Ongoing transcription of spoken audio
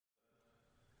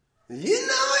You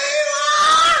know where you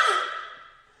are?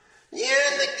 You're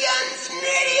in the Guns and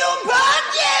Radio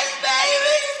podcast,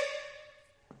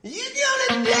 baby. You're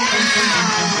gonna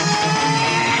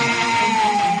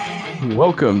die.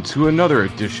 Welcome to another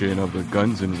edition of the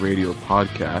Guns and Radio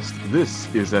podcast.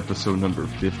 This is episode number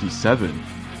 57.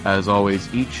 As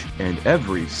always, each and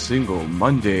every single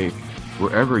Monday,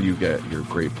 wherever you get your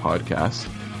great podcasts.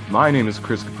 My name is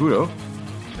Chris Caputo.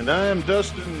 And I am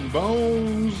Dustin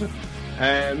Bones.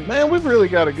 And man, we've really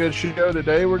got a good show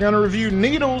today. We're going to review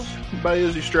Needles by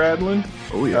Izzy Stradlin.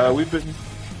 Oh yeah. We've been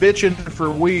bitching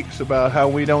for weeks about how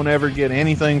we don't ever get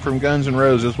anything from Guns N'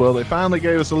 Roses. Well, they finally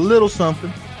gave us a little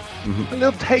something, a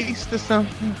little taste of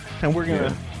something. And we're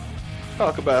going to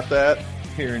talk about that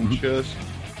here in just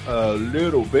a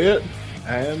little bit.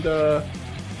 And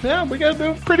yeah, we got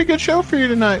a pretty good show for you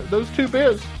tonight. Those two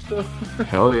bits. So.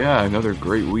 Hell yeah, another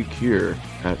great week here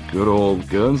at good old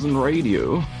Guns and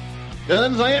Radio.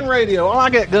 Guns and Radio. Oh, I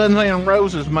got Guns N'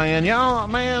 Roses, man. Y'all,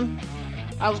 man,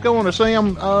 I was going to see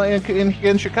them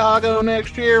in Chicago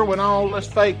next year when all this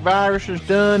fake virus is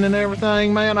done and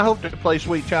everything, man. I hope they play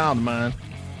Sweet Child of Mine.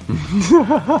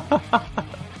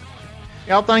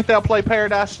 Y'all think they'll play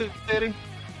Paradise City?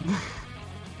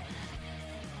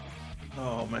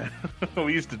 Oh, man.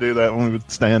 We used to do that when we would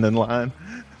stand in line.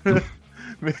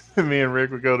 Me and Rick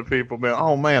would go to people, man.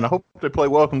 Oh, man, I hope they play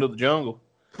Welcome to the Jungle.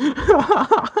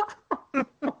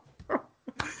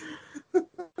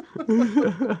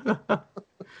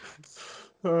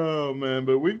 Oh man,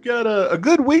 but we've got a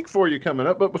good week for you coming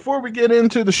up. But before we get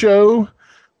into the show,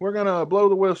 we're gonna blow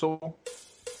the whistle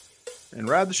and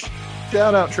ride the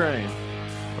shout out train.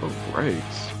 All right,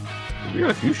 we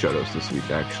got a few shout outs this week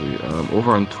actually.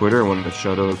 Over on Twitter, I wanted to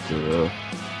shout out to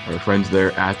our friends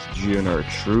there at GNR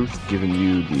Truth, giving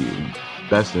you the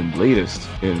best and latest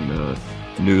in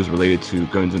news related to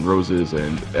Guns N' Roses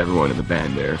and everyone in the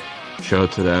band there. Shout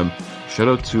out to them. Shout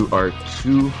out to our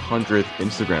 200th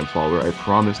Instagram follower. I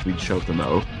promised we'd shout them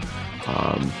out.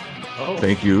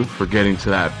 Thank you for getting to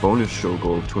that bonus show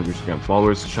goal of 200 Instagram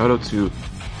followers. Shout out to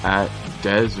at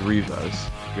Des Rivas.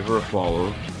 Give her a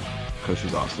follow because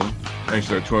she's awesome. And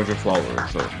she's our 200 followers,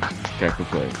 so can't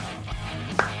complain.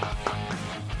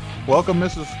 Welcome,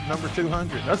 Mrs. Number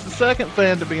 200. That's the second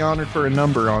fan to be honored for a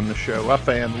number on the show. A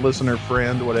fan, listener,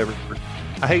 friend, whatever.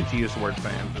 I hate to use the word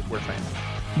fan, but we're fans.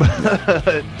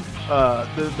 But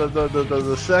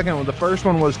the second one, the first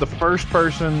one was the first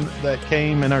person that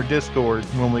came in our Discord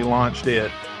when we launched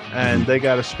it, and they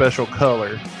got a special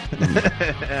color.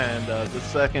 And the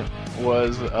second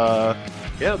was,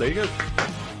 yeah, there you go.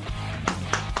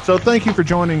 So thank you for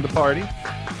joining the party.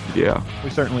 Yeah.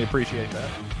 We certainly appreciate that.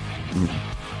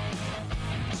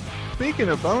 Speaking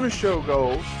of bonus show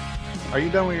goals, are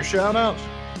you done with your shout-outs?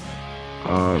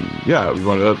 Yeah,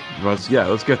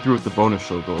 let's get through with the bonus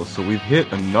show goals. So we've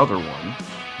hit another one.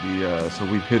 So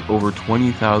we've hit over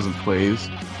 20,000 plays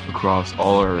across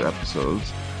all our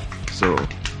episodes. So,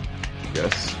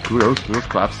 yes, kudos,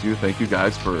 claps to you. Thank you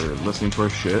guys for listening to our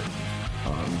shit.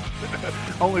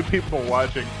 Only people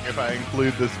watching, if I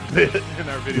include this bit in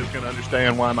our video, is going to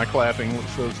understand why my clapping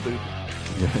looks so stupid.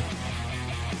 Yeah.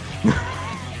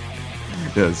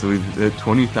 Yeah, so we've hit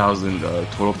 20,000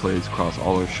 total plays across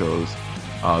all our shows.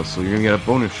 So you're going to get a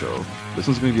bonus show. This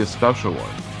one's going to be a special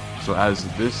one. So as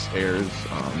this airs,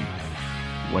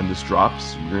 when this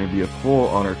drops, you're going to be a poll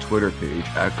on our Twitter page,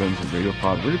 at Guns and Radio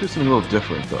Pod. We're going to do something a little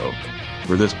different, though,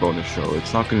 for this bonus show.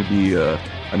 It's not going to be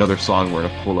another song we're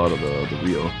going to pull out of the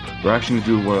reel. We're actually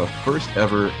going to do a first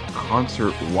ever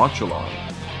concert watch-along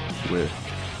with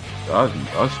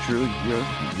us truly,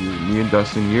 me and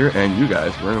Dustin here, and you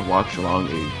guys. We're going to watch along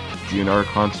a GNR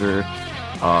concert.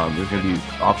 There's going to be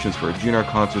options for a GNR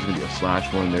concert. There's going to be a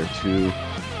Slash one there too.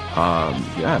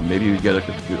 Yeah, maybe you get like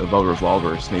a Velvet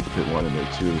Revolver, or Snake Pit one in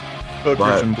there too.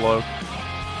 Hookers and Blow.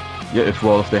 Yeah,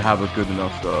 if they have a good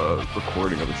enough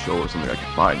recording of the show or something I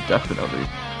can find, definitely.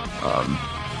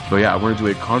 But yeah, we're going to do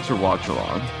a concert watch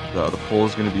along. The poll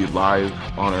is going to be live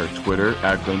on our Twitter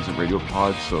at Guns and Radio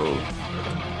Pod, so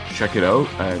check it out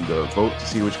and vote to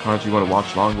see which concert you want to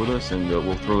watch along with us, and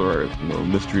we'll throw our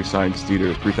Mystery Science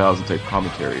Theater 3000 type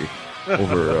commentary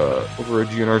over a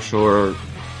GNR show or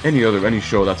any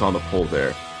show that's on the poll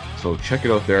there. So check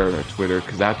it out there on our Twitter,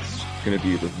 because that's going to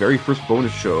be the very first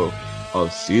bonus show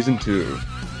of season 2.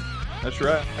 That's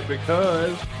right,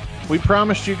 because we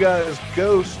promised you guys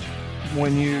Ghost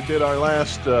when you did our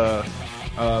last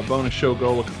bonus show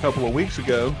goal a couple of weeks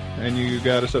ago, and you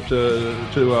got us up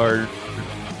to our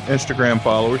Instagram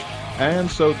followers, and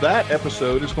so that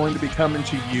episode is going to be coming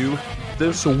to you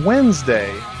this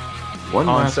Wednesday. One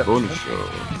last bonus show.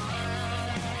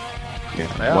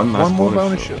 Yeah, one more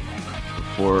bonus show.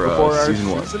 for Before season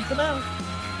our 1. season finale.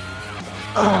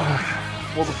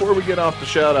 Well, before we get off the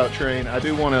shout-out train, I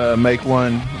do want to make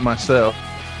one myself.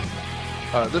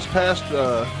 This past,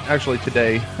 actually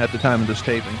today, at the time of this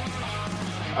taping,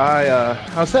 I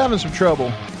was having some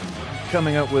trouble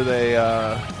coming up with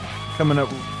a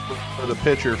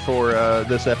picture for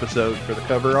this episode for the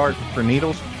cover art for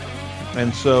Needles,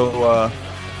 and so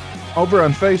over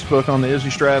on Facebook on the Izzy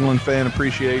Stradlin Fan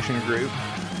Appreciation Group,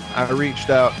 I reached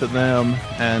out to them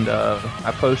and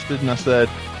I posted and I said,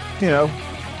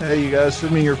 hey, you guys,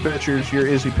 send me your pictures, your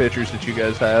Izzy pictures that you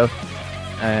guys have,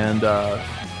 and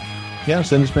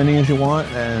send as many as you want,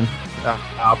 and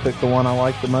I'll pick the one I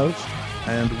like the most,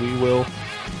 and we will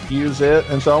use it.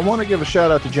 And so I want to give a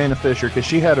shout out to Jana Fisher because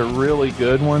she had a really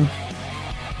good one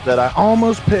that I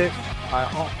almost picked.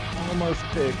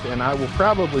 And I will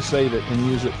probably save it and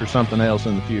use it for something else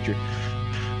in the future.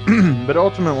 But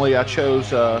ultimately, I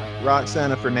chose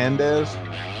Roxana Fernandez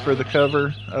for the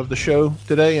cover of the show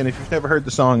today. And if you've never heard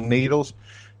the song Needles,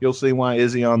 you'll see why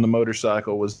Izzy on the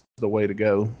Motorcycle was the way to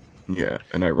go. Yeah,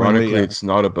 and ironically, it's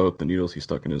not about the needles he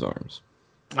stuck in his arms.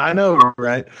 I know,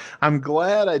 right? I'm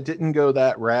glad I didn't go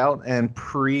that route and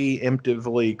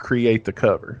preemptively create the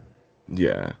cover.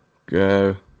 Yeah,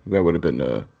 that would have been,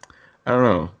 I don't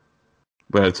know.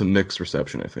 But it's a mixed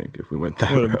reception, I think, if we went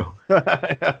that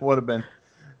route. Would have been.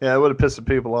 Yeah, it would have pissed some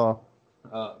people off.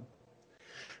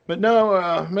 But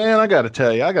no, man, I got to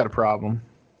tell you, I got a problem.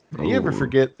 You ever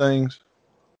forget things?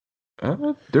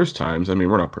 There's times. I mean,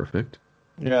 we're not perfect.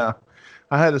 Yeah.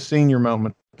 I had a senior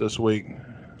moment this week.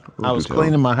 I was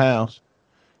cleaning my house,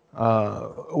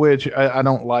 which I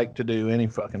don't like to do any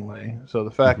fucking way. So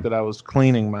the fact that I was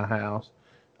cleaning my house,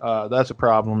 that's a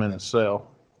problem in itself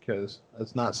because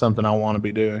that's not something I want to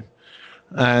be doing.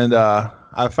 And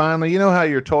I finally, you know how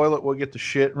your toilet will get the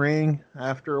shit ring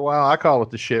after a while? I call it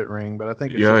the shit ring, but I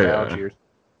think it's Algiers.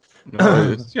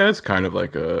 No, it's kind of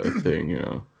like a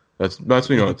thing, That's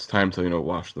it's time to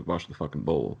wash the fucking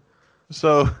bowl.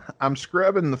 So I'm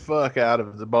scrubbing the fuck out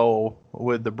of the bowl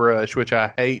with the brush, which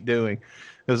I hate doing,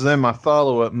 because then my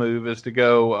follow-up move is to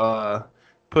go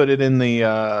put it in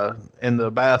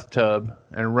the bathtub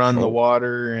and run the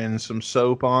water and some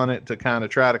soap on it to kind of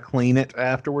try to clean it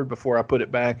afterward before I put it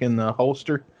back in the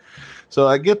holster. So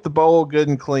I get the bowl good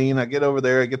and clean. I get over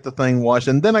there, I get the thing washed,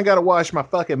 and then I got to wash my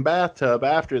fucking bathtub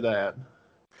after that.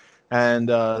 And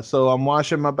so I'm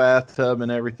washing my bathtub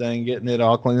and everything, getting it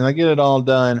all clean. And I get it all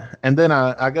done. And then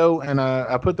I go and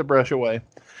I put the brush away.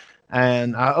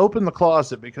 And I opened the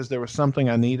closet because there was something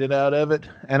I needed out of it.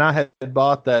 And I had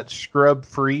bought that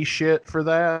scrub-free shit for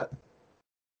that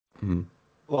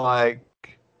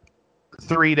like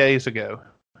 3 days ago.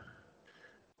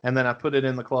 And then I put it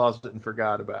in the closet and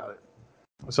forgot about it.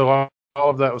 So all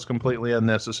of that was completely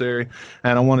unnecessary.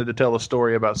 And I wanted to tell a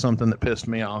story about something that pissed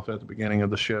me off at the beginning of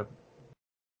the show.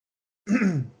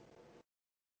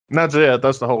 That's it.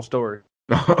 That's the whole story.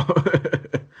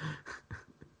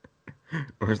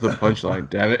 Where's the punchline?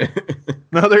 Damn it!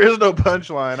 No, there is no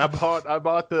punchline. I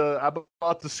bought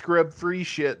the scrub-free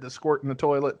shit to squirt in the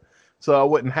toilet, so I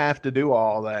wouldn't have to do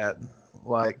all that,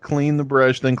 like clean the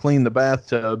brush, then clean the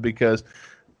bathtub, because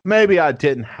maybe I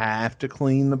didn't have to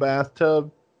clean the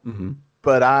bathtub,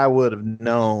 but I would have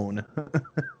known.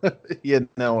 You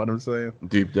know what I'm saying?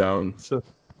 Deep down. So,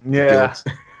 yeah.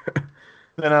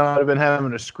 Then I would have been having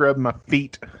to scrub my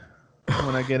feet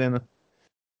when I get in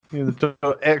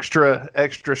the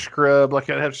extra scrub. Like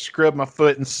I'd have to scrub my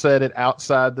foot and set it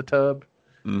outside the tub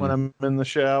when I'm in the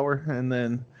shower, and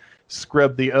then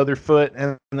scrub the other foot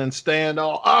and then stand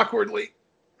all awkwardly.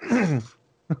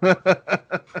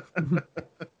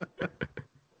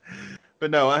 But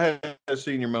no, I had a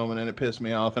senior moment and it pissed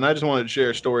me off, and I just wanted to share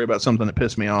a story about something that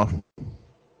pissed me off.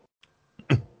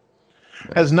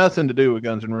 Has nothing to do with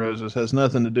Guns N' Roses, has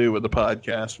nothing to do with the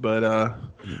podcast, but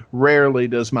rarely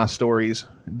does my stories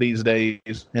these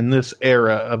days, in this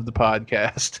era of the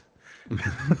podcast.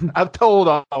 I've told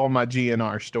all my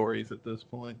GNR stories at this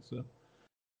point. So,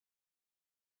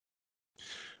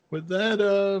 with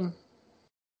that,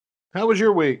 how was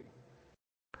your week?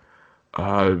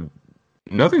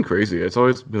 Nothing crazy. It's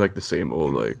always been like the same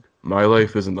old. Like my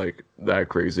life isn't like that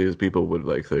crazy as people would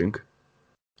like think.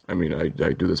 I mean, I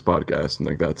do this podcast, and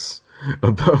like that's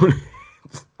about it.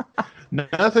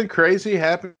 Nothing crazy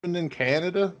happened in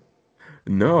Canada?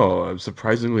 No,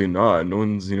 surprisingly not. No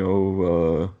one's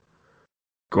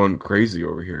going crazy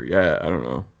over here. Yeah, I don't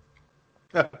know.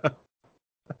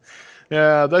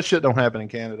 Yeah, that shit don't happen in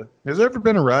Canada. Has there ever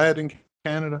been a riot in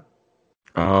Canada?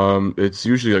 It's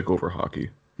usually like over hockey.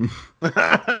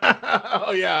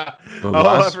 Oh yeah.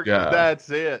 I forgot. yeah. That's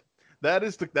it.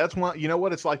 That's why, you know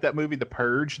what? It's like that movie, The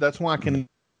Purge. That's why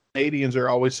Canadians are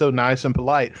always so nice and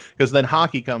polite, because then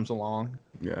hockey comes along.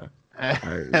 Yeah.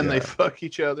 And they fuck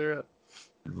each other up.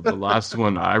 The last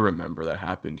one I remember that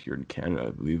happened here in Canada, I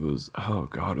believe, was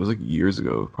it was like years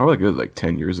ago, probably like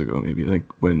 10 years ago, maybe.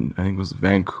 Like when I think it was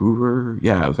Vancouver.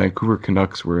 Yeah, Vancouver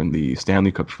Canucks were in the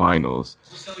Stanley Cup Finals,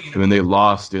 and then they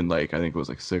lost in like I think it was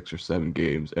like 6 or 7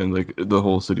 games, and like the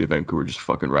whole city of Vancouver just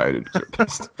fucking rioted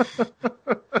because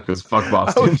fuck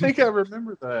Boston. I think I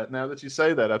remember that. Now that you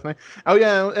say that, I think. Oh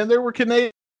yeah, and there were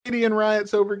Canadian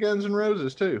riots over Guns N'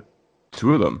 Roses too.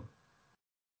 2 of them.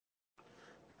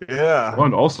 Yeah.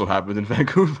 One also happened in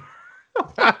Vancouver.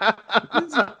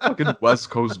 These fucking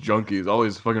West Coast junkies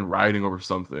always fucking rioting over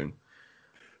something.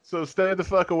 So stay the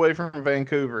fuck away from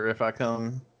Vancouver if I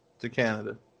come to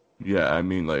Canada. Yeah, I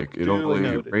mean, like, it Duly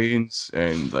only rains,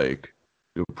 and, like,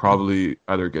 you'll probably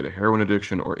either get a heroin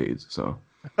addiction or AIDS, so.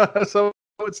 So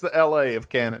it's the LA of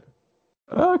Canada.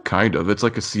 Kind of. It's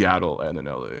like a Seattle and an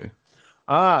LA.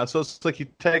 So it's like you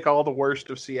take all the worst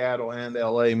of Seattle and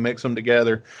LA, mix them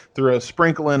together,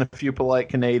 sprinkle in a few polite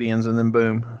Canadians, and then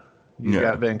boom, you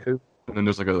got Vancouver. And then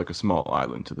there's like a small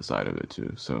island to the side of it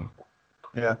too. So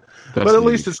yeah, but at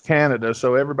least it's Canada,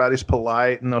 so everybody's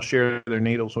polite and they'll share their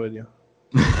needles with you,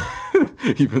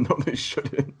 even though they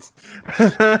shouldn't.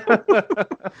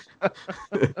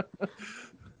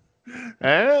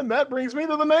 And that brings me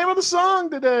to the name of the song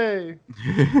today.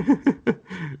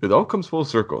 It all comes full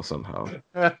circle somehow.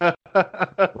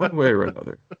 One way or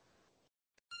another.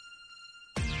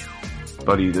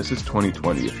 Buddy, this is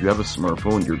 2020. If you have a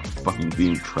smartphone, you're fucking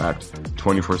being tracked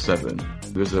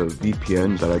 24/7. There's a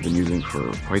VPN that I've been using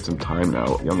for quite some time now,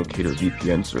 the Unlocator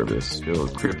VPN service. It'll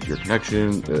encrypt your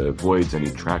connection, avoids any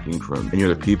tracking from any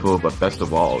other people, but best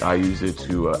of all, I use it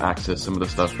to access some of the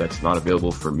stuff that's not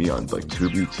available for me on like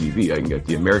Tubi TV. I can get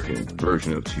the American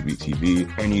version of Tubi TV,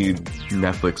 any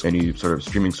Netflix, any sort of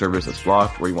streaming service that's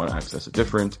blocked, where you want to access a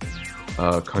different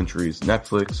country's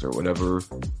Netflix or whatever,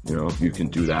 you can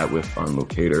do that with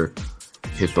Unlocator.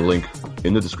 Hit the link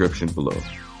in the description below.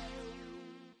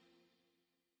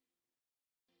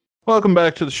 Welcome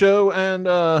back to the show, and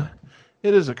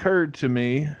it has occurred to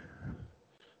me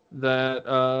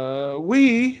that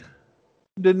we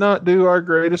did not do our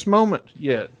greatest moment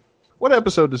yet. What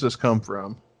episode does this come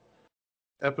from?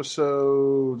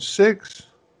 Episode 6?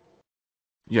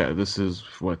 Yeah, this is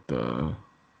what the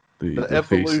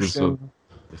evolution.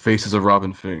 faces of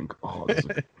Robin Fink.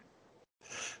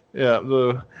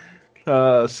 Yeah,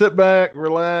 sit back,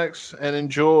 relax, and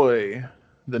enjoy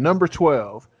the number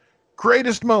 12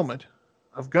 greatest moment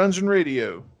of Guns N'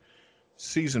 Radio,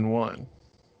 Season 1.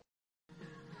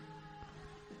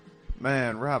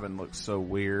 Man, Robin looks so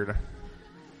weird.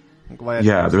 I'm glad.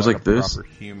 Yeah, there's like this proper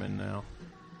human now.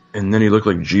 And then he looked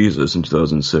like Jesus in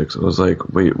 2006. I was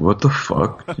like, wait, what the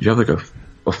fuck? Did you have like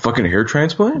a fucking hair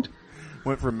transplant?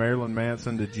 Went from Marilyn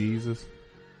Manson to Jesus.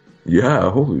 Yeah,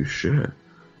 holy shit.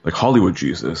 Like Hollywood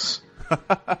Jesus.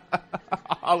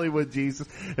 Hollywood Jesus.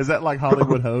 Is that like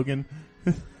Hollywood Hogan?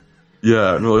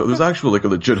 Yeah, no, it was actually like a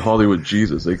legit Hollywood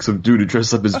Jesus. Like some dude who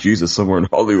dressed up as Jesus somewhere in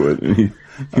Hollywood. And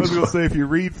I was going to say, if you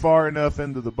read far enough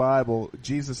into the Bible,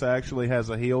 Jesus actually has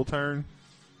a heel turn.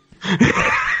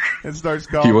 And starts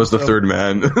calling he was the third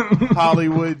man.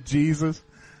 Hollywood Jesus.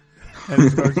 And he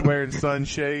starts wearing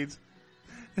sunshades.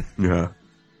 Yeah.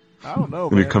 I don't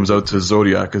know, man. And it comes out to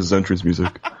Zodiac as his entrance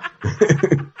music.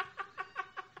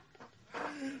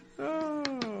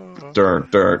 I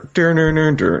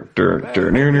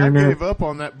gave up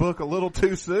on that book a little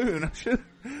too soon. I should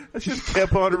have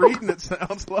kept on reading, it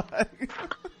sounds like.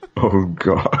 Oh,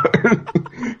 God.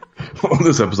 Well,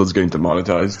 this episode's getting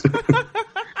demonetized.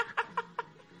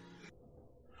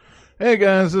 Hey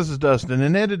guys, this is Dustin,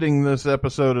 and editing this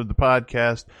episode of the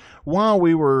podcast, while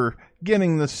we were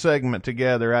getting this segment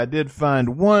together, I did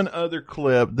find one other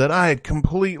clip that I had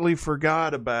completely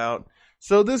forgot about.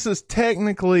 So this is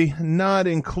technically not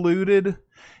included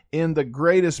in the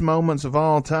greatest moments of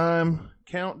all time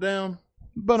countdown,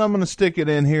 but I'm going to stick it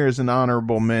in here as an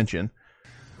honorable mention.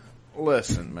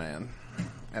 Listen, man,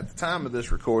 at the time of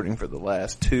this recording for the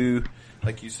last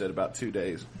like you said, about 2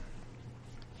 days,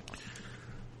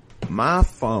 my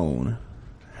phone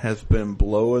has been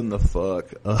blowing the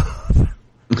fuck up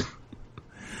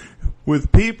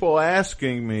with people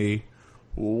asking me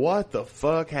what the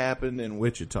fuck happened in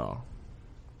Wichita.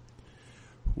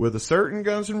 With a certain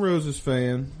Guns N' Roses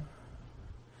fan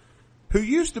who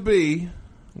used to be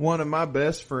one of my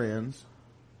best friends,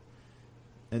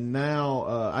 and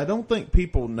now I don't think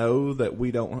people know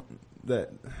that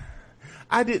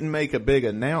I didn't make a big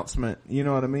announcement, you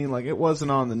know what I mean? Like, it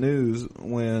wasn't on the news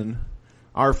when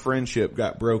our friendship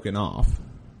got broken off.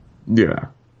 Yeah.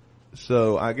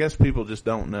 So I guess people just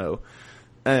don't know.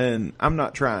 And I'm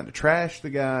not trying to trash the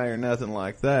guy or nothing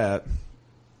like that.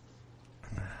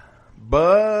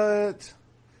 But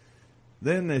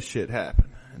then this shit happened.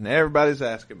 And everybody's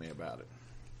asking me about it.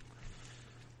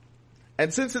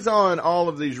 And since it's on all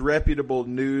of these reputable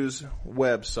news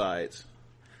websites,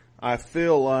 I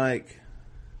feel like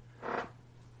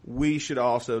we should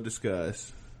also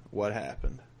discuss what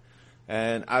happened.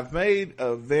 And I've made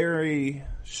a very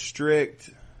strict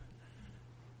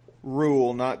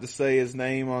rule not to say his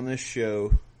name on this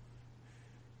show,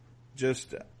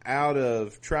 just out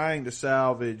of trying to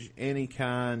salvage any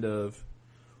kind of,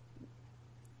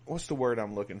 what's the word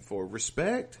I'm looking for?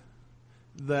 Respect?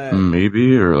 That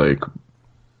maybe, or like,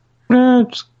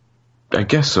 I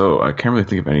guess so. I can't really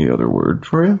think of any other word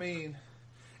for it. I mean,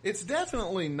 it's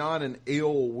definitely not an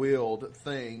ill-willed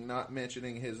thing not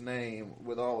mentioning his name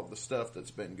with all of the stuff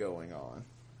that's been going on.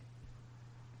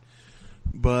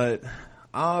 But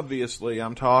obviously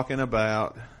I'm talking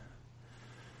about,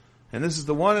 and this is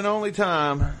the one and only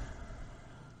time,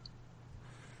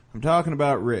 I'm talking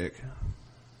about Rick.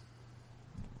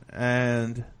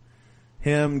 And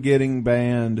him getting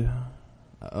banned,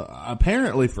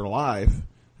 apparently for life,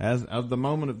 as of the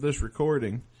moment of this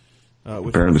recording.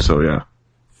 Apparently so, yeah.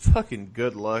 Fucking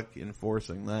good luck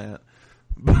enforcing that.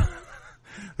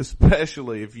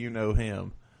 Especially if you know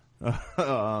him.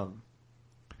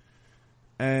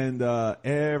 And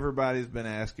everybody's been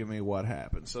asking me what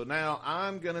happened. So now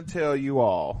I'm going to tell you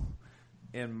all,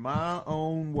 in my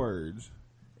own words,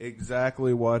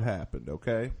 exactly what happened,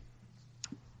 okay?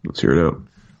 Let's hear it out.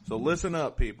 So listen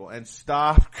up, people, and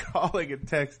stop calling and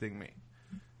texting me.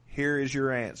 Here is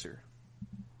your answer.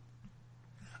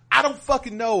 I don't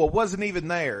fucking know. I wasn't even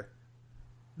there.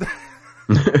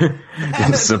 It's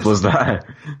as simple as that.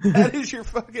 That is your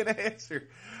fucking answer.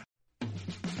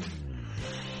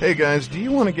 Hey guys, do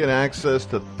you want to get access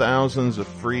to thousands of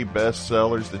free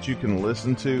bestsellers that you can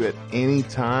listen to at any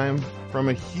time from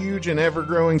a huge and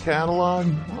ever-growing catalog?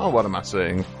 Oh, what am I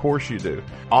saying? Of course you do.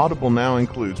 Audible now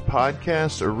includes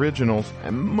podcasts, originals,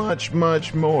 and much,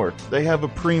 much more. They have a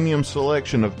premium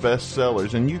selection of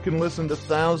bestsellers, and you can listen to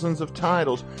thousands of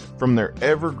titles from their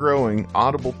ever-growing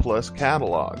Audible Plus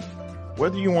catalog.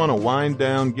 Whether you want to wind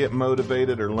down, get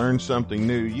motivated, or learn something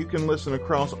new, you can listen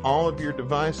across all of your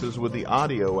devices with the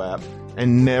audio app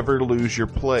and never lose your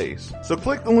place. So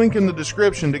click the link in the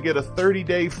description to get a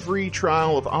 30-day free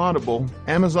trial of Audible.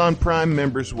 Amazon Prime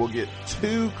members will get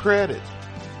 2 credits.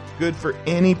 Good for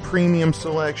any premium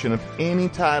selection of any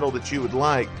title that you would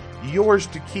like, yours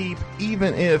to keep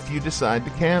even if you decide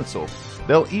to cancel.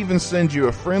 They'll even send you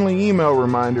a friendly email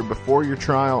reminder before your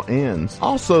trial ends.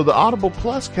 Also, the Audible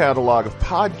Plus catalog of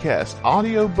podcasts,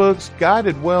 audiobooks,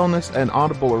 guided wellness, and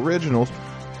Audible originals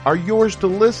are yours to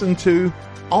listen to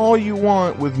all you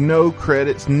want with no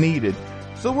credits needed.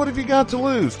 So what have you got to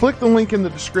lose? Click the link in the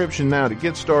description now to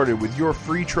get started with your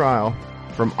free trial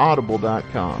from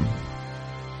audible.com.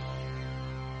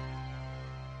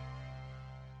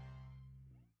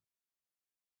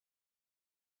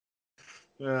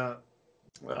 Yeah.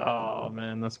 Oh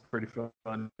man, that's pretty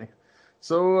funny.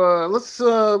 So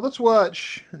let's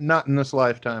watch Not in This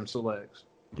Lifetime Selects.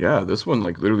 Yeah, this one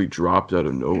like literally dropped out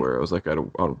of nowhere. I was like at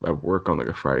work on like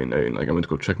a Friday night, and like I went to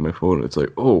go check my phone, and it's like,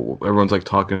 oh, everyone's like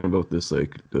talking about this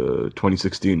like the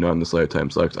 2016 Not in This Lifetime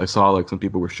Selects. I saw like some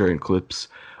people were sharing clips.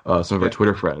 Some of our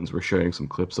Twitter friends were sharing some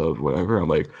clips of whatever. I'm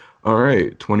like, all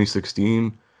right,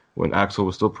 2016 when Axl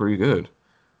was still pretty good.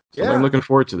 So I'm looking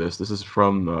forward to this. This is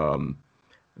from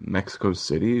Mexico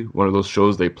City, one of those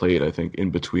shows they played, I think,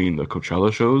 in between the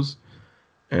Coachella shows.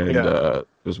 And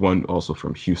there's one also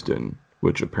from Houston,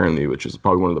 which is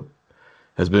probably one of the,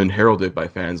 has been heralded by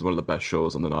fans, one of the best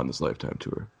shows on the Not in This Lifetime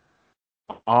tour.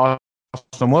 Awesome.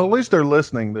 Well, at least they're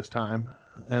listening this time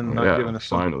and not giving us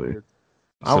finally.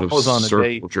 I was on a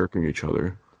circle jerking each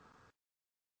other.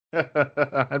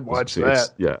 I'd watch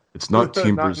that. It's not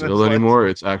Team Not Brazil anymore.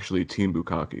 It's actually Team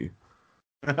Bukkake.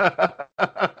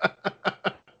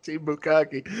 Team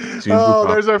Bukkake. Bukkake.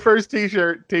 There's our first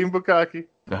T-shirt. Team Bukkake.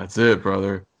 That's it,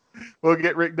 brother. We'll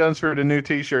get Rick Dunsford a new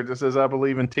T-shirt that says "I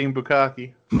believe in Team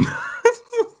Bukkake."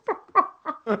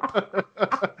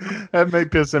 That may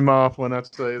piss him off when I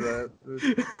say that.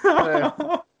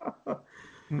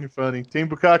 You're funny. Team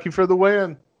Bukkake for the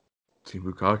win. Team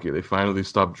Bukkake. They finally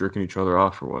stopped jerking each other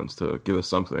off for once to give us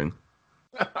something.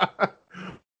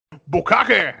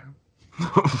 Bukkake.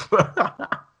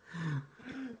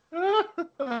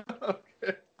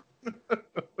 Okay.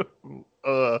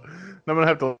 I'm gonna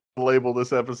have to label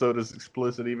this episode as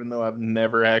explicit, even though I've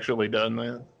never actually done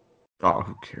that. Oh,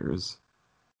 who cares?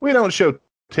 We don't show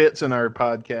tits in our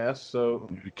podcast, so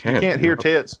You can't, can't hear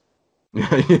tits.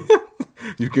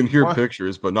 You can hear What?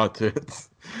 pictures, but not tits.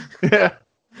 Yeah.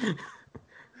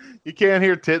 You can't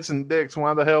hear tits and dicks.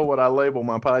 Why the hell would I label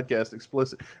my podcast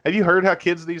explicit? Have you heard how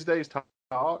kids these days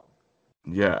talk?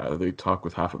 Yeah, they talk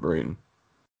with half a brain.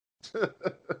 The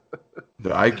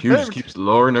IQ just keeps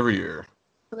lowering every year.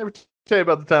 I never tell you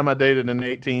about the time I dated an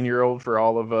 18-year-old for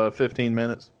all of 15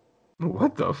 minutes.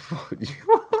 What the fuck?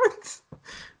 What?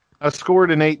 I scored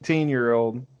an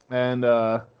 18-year-old, and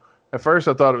at first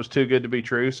I thought it was too good to be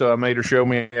true, so I made her show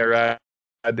me her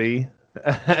ID,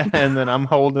 and then I'm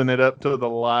holding it up to the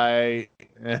light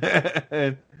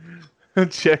and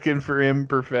checking for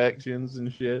imperfections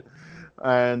and shit.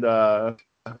 And so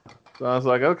I was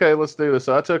like, okay, let's do this.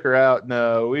 So I took her out.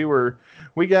 No,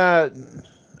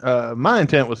 my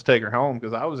intent was to take her home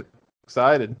because I was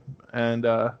excited, and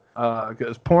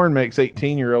because porn makes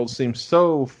 18-year-olds seem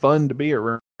so fun to be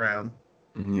around.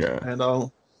 Yeah.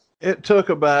 And it took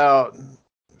about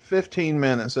 15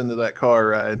 minutes into that car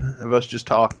ride of us just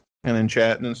talking and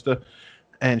chatting and stuff,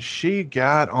 and she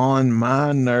got on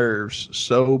my nerves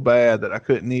so bad that I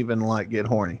couldn't even get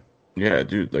horny. Yeah,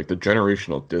 dude, like the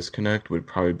generational disconnect would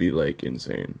probably be like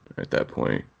insane at that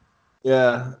point.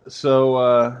 Yeah, so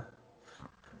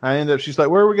I ended up, she's like,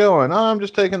 where are we going? Oh, I'm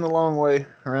just taking the long way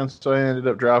around. So I ended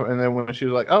up dropping. And then when she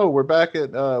was like, oh, we're back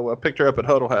at, I picked her up at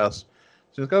Huddle House.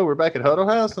 She's like, oh, we're back at Huddle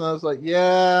House? And I was like,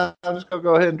 yeah, I'm just going to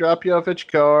go ahead and drop you off at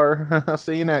your car. I'll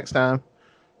see you next time.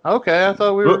 Okay, I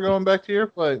thought we were going back to your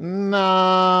place.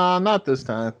 Nah, not this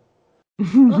time.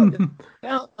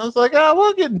 Yeah, I was like, oh,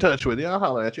 we'll get in touch with you. I'll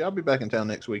holler at you. I'll be back in town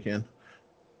next weekend.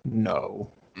 No.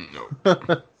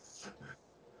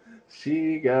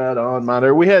 She got on my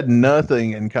nerve. We had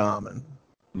nothing in common.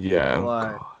 Yeah.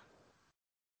 Like,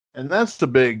 and that's the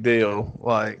big deal.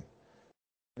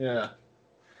 Yeah.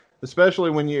 Especially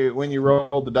when you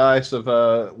roll the dice of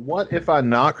what if I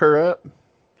knock her up?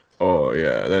 Oh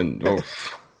yeah, then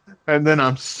and then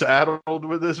I'm saddled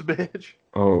with this bitch.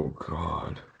 Oh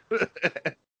god.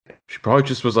 She probably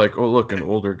just was like, oh look, an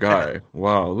older guy.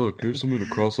 Wow, look, here's something to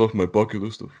cross off my bucket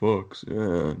list of fucks.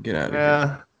 Yeah, get out of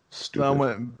here.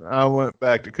 Stupid. So I went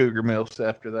back to Cougar Mills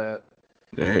after that.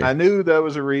 Hey, I knew that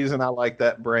was a reason I liked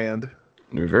that brand.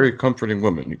 They're very comforting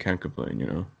women. You can't complain, you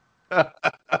know.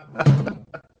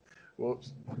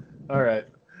 Whoops. All right.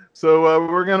 So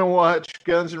we're going to watch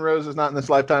Guns N' Roses Not in This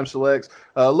Lifetime Selects.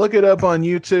 Look it up on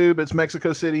YouTube. It's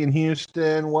Mexico City and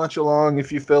Houston. Watch along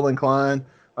if you feel inclined.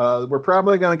 We're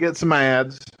probably going to get some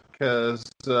ads because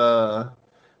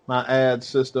my ad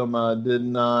system did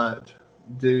not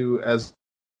do as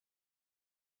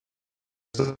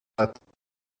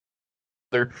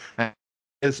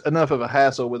it's enough of a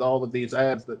hassle with all of these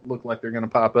ads that look like they're going to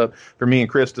pop up for me and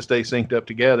Chris to stay synced up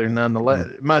together, nonetheless,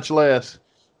 much less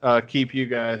keep you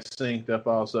guys synced up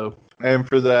also. And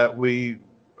for that, we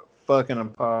fucking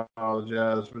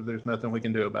apologize, but there's nothing we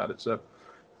can do about it. So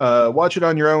watch it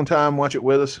on your own time. Watch it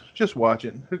with us. Just watch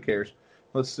it. Who cares?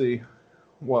 Let's see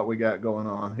what we got going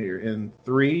on here. In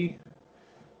 3.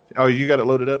 Oh, you got it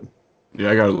loaded up? Yeah,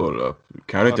 I got it loaded up.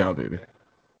 Count it down, baby.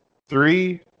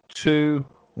 3, 2,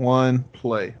 1,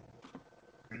 play.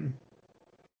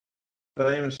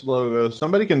 Famous logo.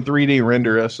 Somebody can 3D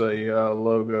render us a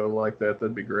logo like that.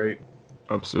 That'd be great.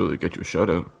 Absolutely, get you a shout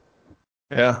out.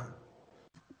 Yeah.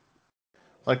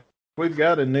 Like we've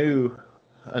got a new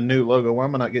logo. Why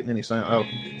am I not getting any sound? Oh.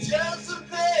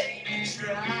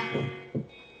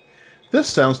 This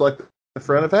sounds like the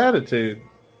front of Attitude.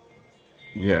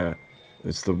 Yeah,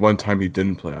 it's the one time he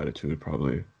didn't play Attitude,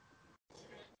 probably.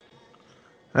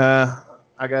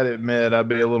 I gotta admit, I'll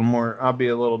be a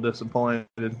little disappointed.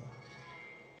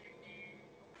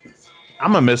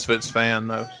 I'm a Misfits fan,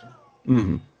 though.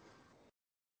 Mm-hmm.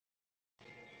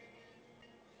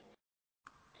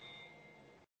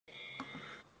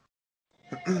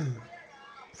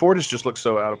 Fortis just looks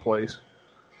so out of place.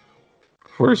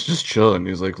 Fortis just chilling.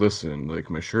 He's like, listen, like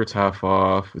my shirt's half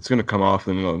off. It's gonna come off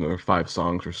in another 5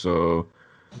 songs or so.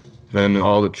 Then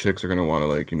all the chicks are gonna want to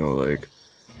like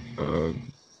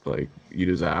eat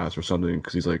his ass or something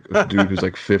because he's like a dude who's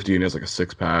like 50 and has like a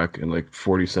 6-pack and like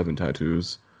 47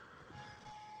 tattoos.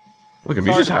 Look at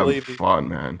me, just having fun,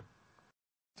 man.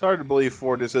 It's hard to believe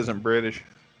Fortis isn't British.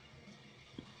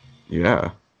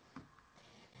 Yeah.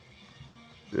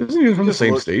 Isn't he from the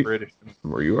same state British.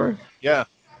 where you are? Yeah.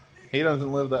 He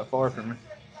doesn't live that far from me.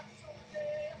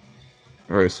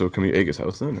 All right, so can we egg his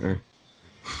house then? Or?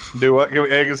 Do what? Can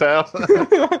we egg his house?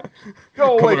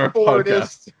 Go away,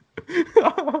 Fortis.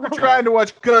 We're trying to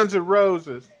watch Guns N'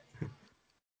 Roses.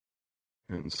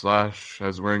 And Slash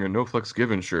is wearing a No Flex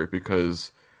Given shirt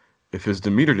because if his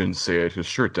demeanor didn't say it, his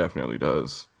shirt definitely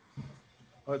does.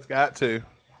 Well, it's got to.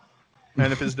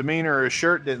 And if his demeanor or his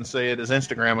shirt didn't say it, his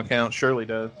Instagram account surely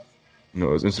does.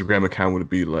 His Instagram account would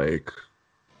be like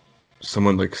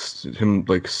someone like him,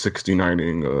 like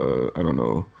 69ing, I don't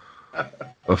know,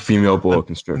 a female boa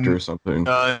constrictor or something.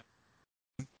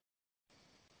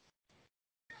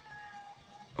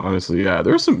 Honestly, yeah,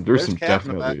 there's some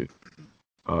definitely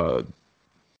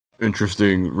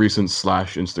interesting recent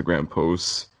Instagram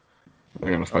posts.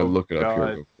 Hang on, if I look it up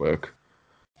here real quick.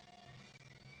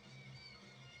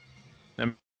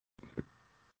 I'm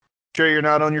sure you're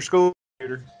not on your school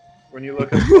computer when you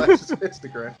look at Flash's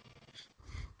Instagram.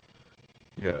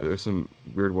 Yeah, there's some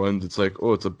weird ones. It's like,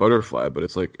 oh, it's a butterfly, but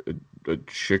it's like a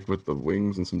chick with the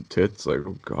wings and some tits. Like,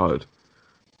 oh god.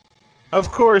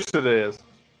 Of course it is.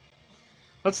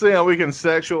 Let's see how we can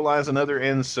sexualize another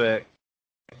insect.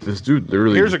 This dude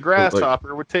literally. Here's a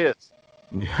grasshopper with tits.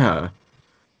 Yeah.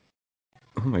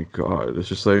 Oh my god. It's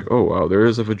just like, oh wow, there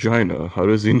is a vagina. How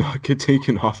does he not get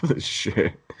taken off of this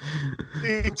shit?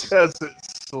 He doesn't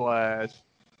slash.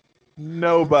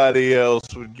 Nobody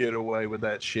else would get away with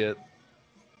that shit.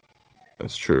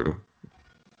 That's true.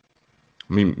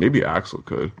 I mean, maybe Axel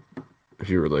could. If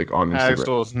you were like on Instagram.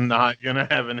 Axel's not gonna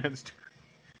have an Instagram.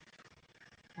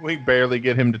 We barely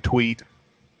get him to tweet.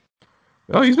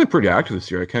 Oh, he's been pretty active this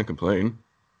year. I can't complain.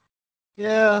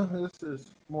 Yeah, this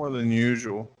is more than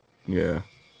usual. Yeah.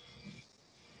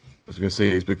 I was gonna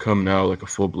say he's become now like a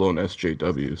full-blown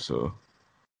SJW, so.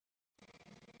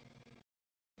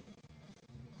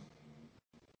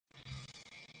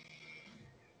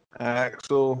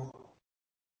 Axel.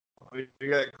 We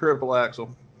got Cripple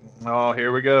Axel. Oh,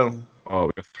 here we go. Oh,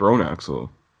 we got Throne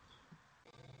Axel.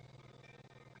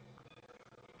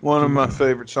 One of my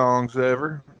favorite songs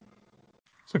ever.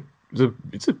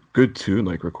 It's a good tune,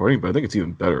 like recording, but I think it's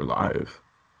even better live.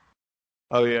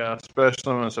 Oh yeah,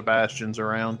 especially when Sebastian's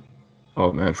around.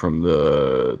 Oh man, from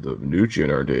the Nucci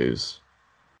in our days.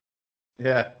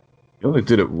 Yeah. He only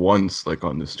did it once, like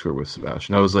on this tour with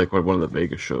Sebastian. That was like one of the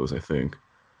Vegas shows, I think.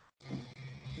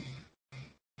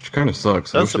 Which kind of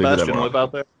sucks. Does Sebastian live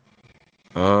out there?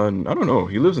 I don't know.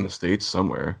 He lives in the States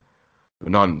somewhere, but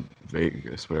not in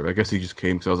Vegas. Whatever. I guess he just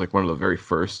came because I was like one of the very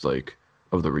first like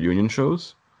of the reunion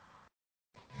shows.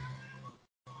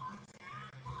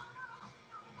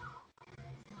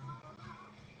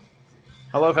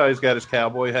 I love how he's got his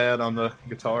cowboy hat on the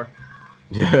guitar.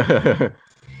 Yeah.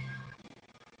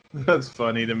 That's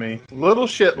funny to me. Little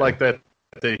shit like that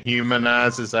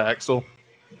humanizes Axel.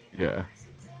 Yeah.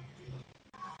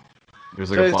 There's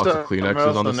like a box of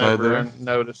Kleenexes on the side there.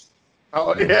 Noticed.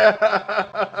 Oh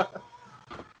yeah.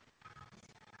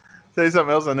 Say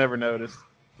something else I never noticed.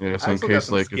 Yeah, so in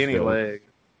case like skinny leg.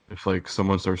 If like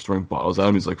someone starts throwing bottles at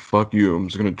him, he's like, "Fuck you! I'm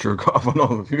just gonna jerk off on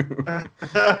all of you.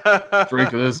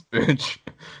 Drink this, bitch."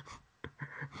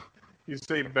 You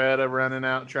see Betta running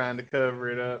out trying to cover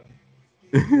it up.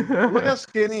 Look how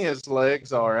skinny his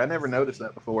legs are. I never noticed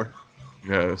that before.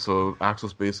 Yeah, so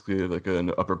Axel's basically like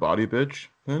an upper body bitch,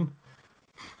 then.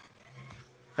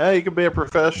 Hey, you could be a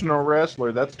professional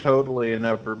wrestler. That's totally an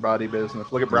upper body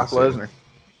business. Look at Brock Lesnar.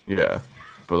 Yeah,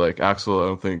 but like Axel, I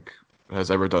don't think has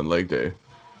ever done leg day.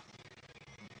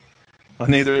 Well,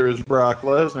 neither is Brock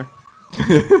Lesnar.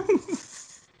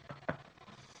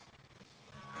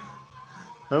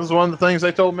 That was one of the things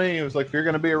they told me. It was like, if you're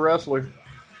going to be a wrestler,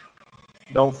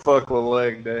 don't fuck with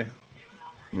leg day.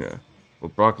 Yeah. Well,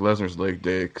 Brock Lesnar's leg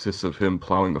day consists of him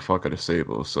plowing the fuck out of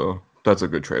Sable, so that's a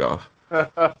good trade-off. That's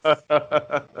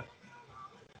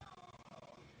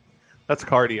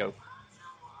cardio.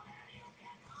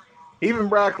 Even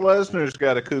Brock Lesnar's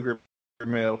got a cougar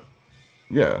meal.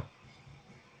 Yeah.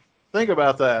 Think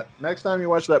about that. Next time you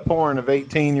watch that porn of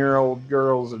 18-year-old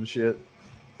girls and shit,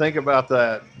 think about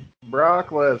that. Brock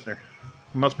Lesnar,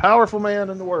 the most powerful man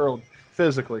in the world,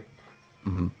 physically.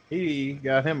 Mm-hmm. He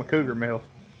got him a cougar meal.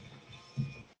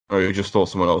 Oh, he just stole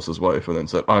someone else's wife and then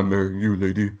said, "I'm marrying you,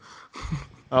 lady."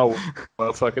 Oh,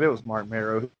 well, fuck it. It was Mark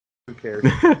Marrow. Who cares?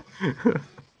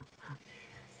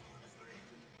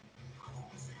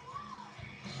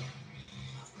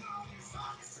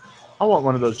 I want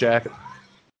one of those jackets.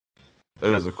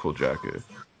 That is a cool jacket.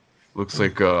 Looks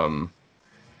like the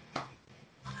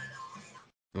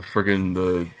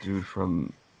dude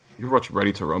from, you ever watch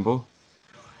Ready to Rumble?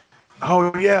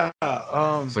 Oh yeah,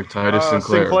 it's like Titus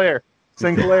Sinclair.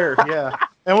 Sinclair, yeah,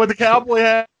 and with the cowboy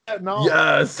hat and all.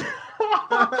 Yes,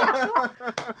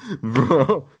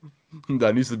 bro,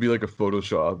 that needs to be like a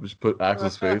Photoshop. Just put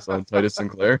Axel's face on Titus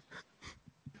Sinclair.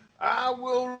 I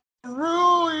will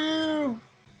rule you.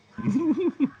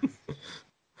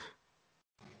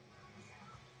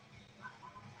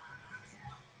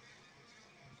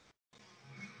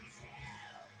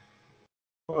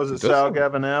 What was it, Does Sal sound-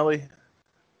 Gavinelli?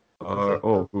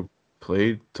 Who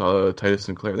played Titus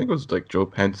Sinclair? I think it was like Joe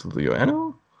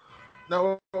Pantoliano.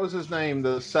 No, what was his name?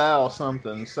 The Sal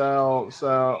something. Sal.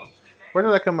 Where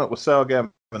did I come up with Sal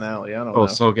Gavinelli? I don't Oh, know.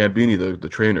 Sal Gambini, the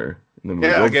trainer in the movie.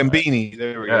 Yeah, What was that? Gambini.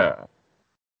 There we go. Yeah.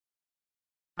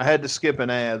 I had to skip an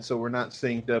ad, so we're not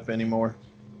synced up anymore.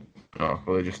 Oh,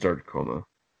 well, they just started Coma.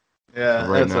 Yeah,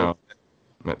 Right that's now,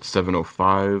 I'm at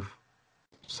 7:05,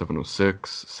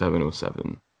 7:06,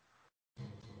 7:07.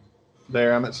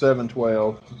 there. I'm at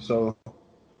 7:12, so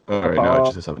All right, now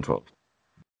it's just at 7:12.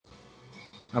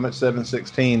 I'm at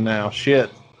 7:16 now. Shit.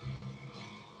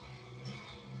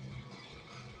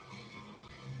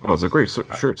 Oh, it's a great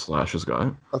shirt Slash has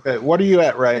got. Okay, what are you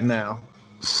at right now?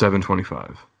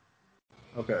 7:25.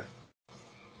 Okay.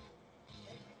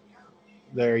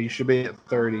 There, you should be at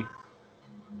 30.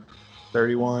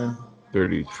 31.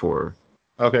 34.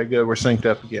 Okay, good. We're synced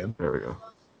up again. There we go.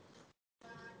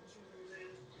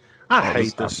 I Oh, hate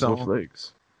this Both song.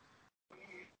 legs.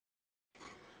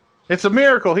 It's a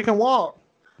miracle. He can walk.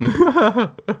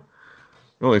 It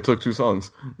only took 2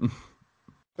 songs.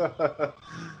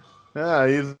 Yeah,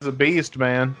 he's a beast,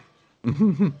 man. He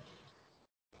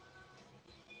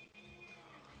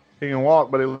can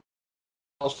walk, but he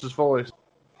lost his voice.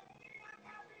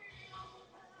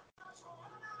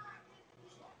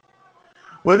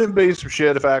 Wouldn't it be some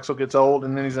shit if Axel gets old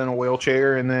and then he's in a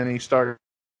wheelchair and then he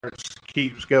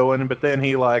keeps going, but then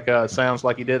he sounds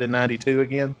like he did in '92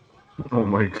 again? Oh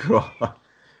my god. But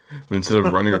instead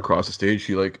of running across the stage,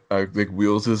 he like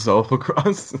wheels himself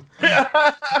across.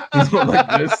 He's going like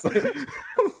this.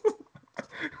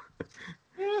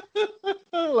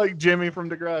 Like Jimmy from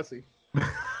Degrassi.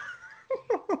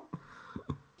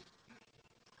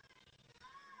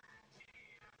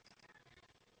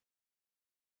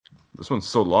 This one's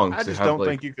so long. I 'Cause just they have, don't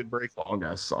think you could break. long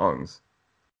ass songs.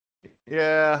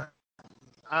 Yeah,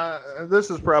 this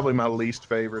is probably my least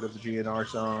favorite of the GNR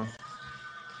songs.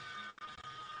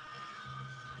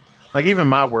 Like even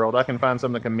My World, I can find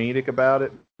something comedic about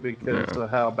it because of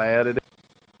how bad it is.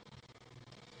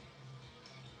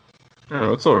 I don't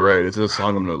know, it's alright. Is it a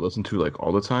song I'm gonna listen to like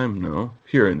all the time? No.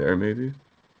 Here and there maybe.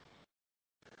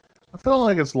 I feel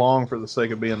like it's long for the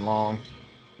sake of being long.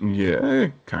 Yeah,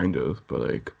 kind of, but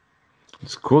like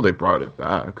it's cool they brought it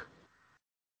back.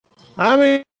 I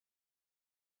mean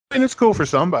it's cool for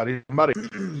somebody.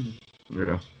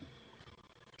 Yeah.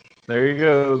 There you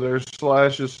go. There's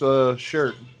Slash's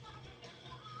shirt.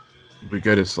 We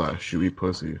get it, Slash. You eat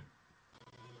pussy.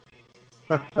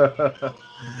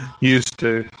 Used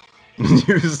to.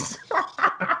 Used.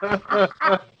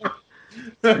 Are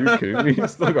you kidding me?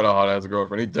 He's still got a hot ass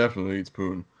girlfriend. He definitely eats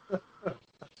poon.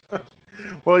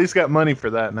 Well, he's got money for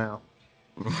that now.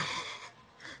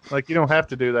 Like, you don't have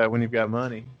to do that when you've got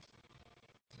money.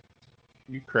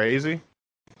 You crazy?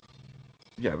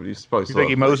 Yeah, but he's probably You still. think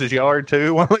he mows his yard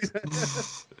too? While he's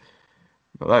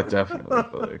No, that definitely.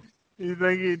 But like, You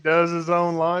think he does his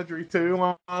own laundry too?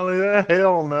 While he's there?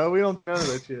 Hell no, we don't do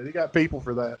that shit. He got people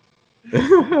for that.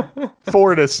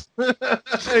 Fortis.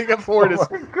 He got Fortis.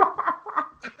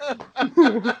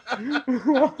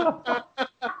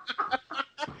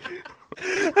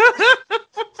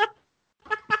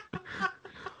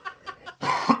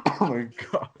 Oh my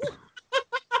god.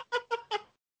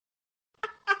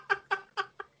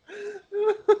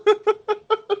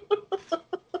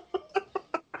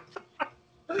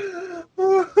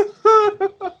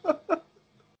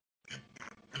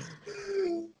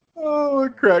 Oh, I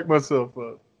cracked myself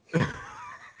up.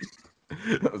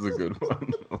 That was a good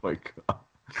one. Oh my god.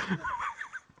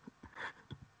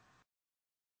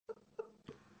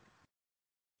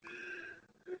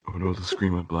 Oh no, the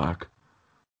screen went black.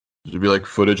 Should it be like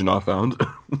footage not found?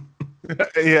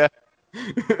 Yeah.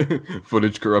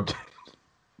 Footage corrupted.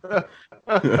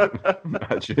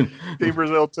 Imagine. Steve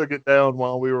Brazil took it down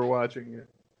while we were watching it.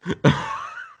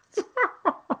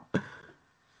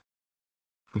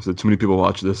 I said too many people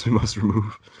watch this, we must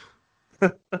remove.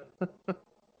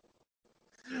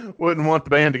 Wouldn't want the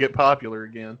band to get popular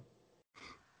again.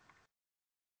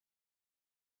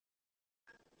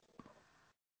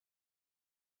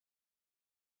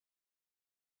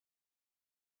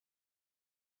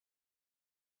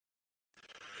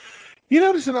 You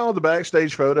notice in all the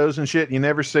backstage photos and shit, you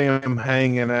never see him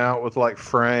hanging out with like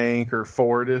Frank or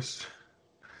Fortis.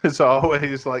 It's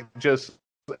always like just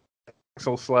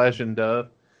Axel, Slash, and Duff.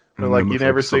 But And like them you look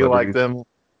never like see like celebrities.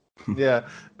 them. Yeah,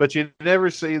 but you never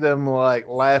see them like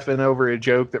laughing over a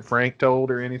joke that Frank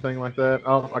told or anything like that.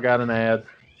 Oh, I got an ad.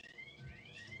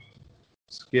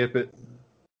 Skip it.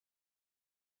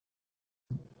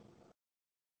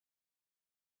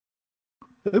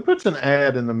 Who puts an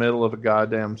ad in the middle of a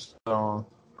goddamn song?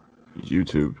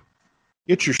 YouTube.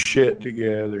 Get your shit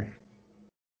together.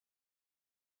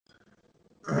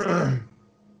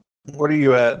 What are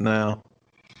you at now?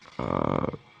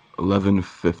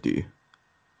 1150.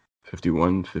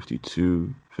 51,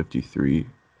 52, 53,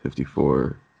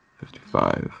 54,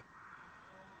 55.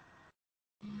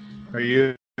 Are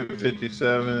you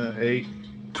 57, 8?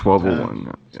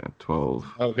 1201. Yeah, 12.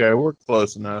 Okay, we're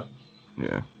close enough.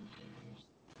 Yeah.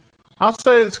 I'll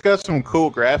say it's got some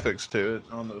cool graphics to it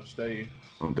on the stage.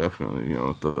 Oh, definitely. You know,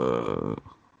 with the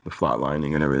flat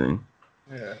lining and everything.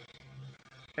 Yeah.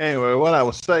 Anyway, what I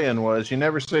was saying was, you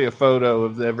never see a photo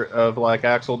of like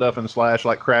Axel Duff and Slash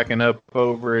like cracking up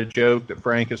over a joke that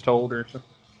Frank has told her.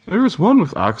 There was one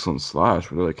with Axl and Slash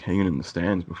where they're like hanging in the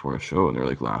stands before a show and they're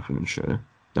like laughing and shit.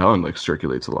 That one like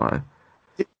circulates a lot.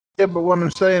 Yeah, but what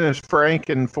I'm saying is Frank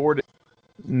and Ford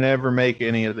never make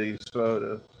any of these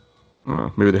photos.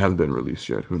 Maybe they haven't been released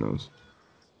yet. Who knows?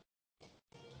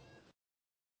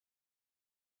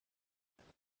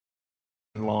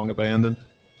 Long abandoned.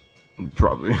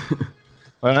 Probably.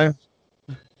 Well,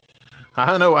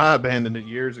 I know I abandoned it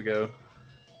years ago.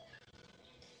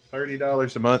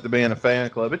 $30 a month to be in a fan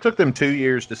club. It took them 2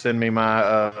 years to send me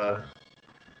my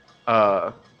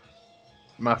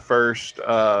my first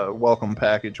welcome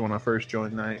package when I first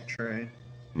joined Night Train.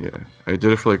 Yeah, I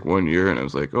did it for like 1 year and I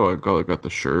was like, oh, I got the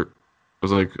shirt. It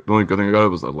was like the only good thing I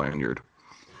got was the lanyard.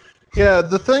 Yeah,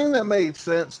 the thing that made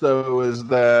sense though is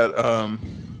that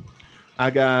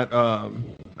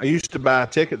I used to buy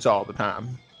tickets all the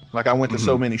time. Like I went to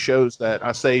so many shows that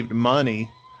I saved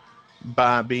money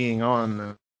by being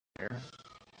on there.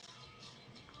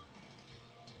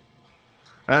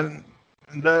 And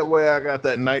that way I got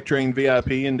that Night Train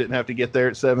VIP and didn't have to get there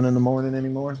at 7 in the morning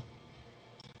anymore.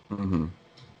 Mm-hmm.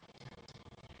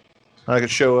 I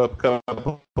could show up a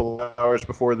couple hours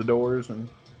before the doors and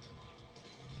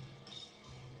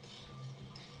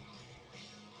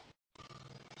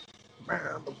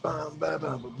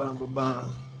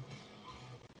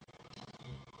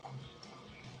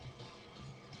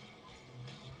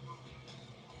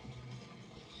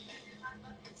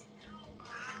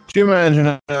Could you imagine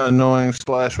how annoying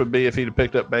Slash would be if he'd have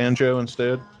picked up banjo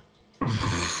instead?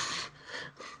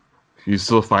 You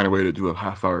still find a way to do a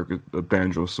half-hour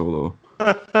banjo solo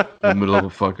in the middle of a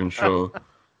fucking show.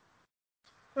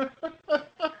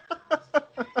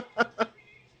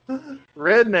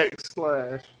 Redneck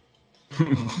Slash.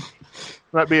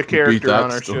 Might be a character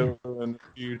on our show in the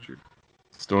future.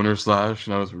 Stoner Slash,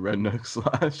 now it's Redneck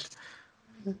Slash.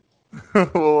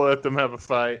 We'll let them have a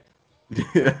fight.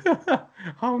 Yeah.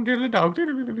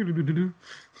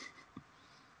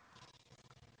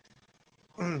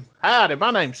 Howdy,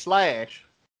 my name's Slash.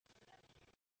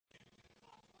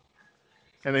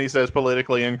 And then he says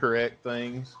politically incorrect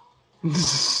things.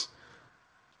 And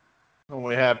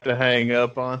we have to hang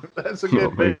up on him. That's a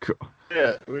good bit.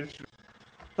 Yeah. He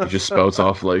just spouts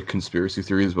off like conspiracy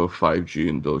theories about 5G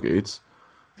and Bill Gates.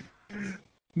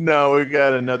 No, we've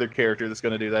got another character that's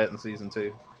going to do that in season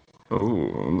 2. Oh,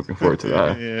 I'm looking forward to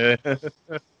that. Yeah.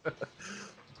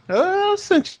 I'll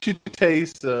send you a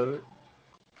taste of it.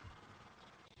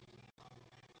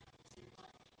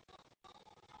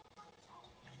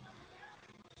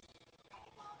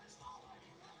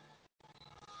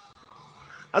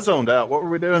 I zoned out. What were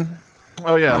we doing?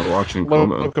 Oh yeah, we're watching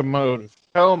Coma. Locomotive.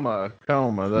 Coma.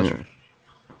 That's yeah.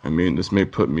 I mean, this may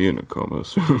put me in a coma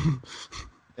soon.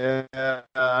 Yeah,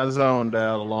 I zoned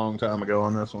out a long time ago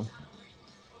on this one.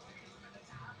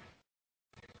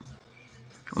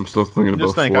 I'm still thinking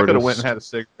about Fortis. I could have went and had a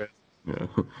cigarette. Yeah.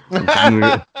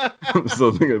 I'm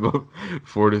still thinking about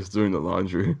Fortis doing the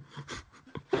laundry.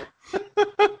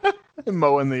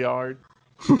 Mowing the yard.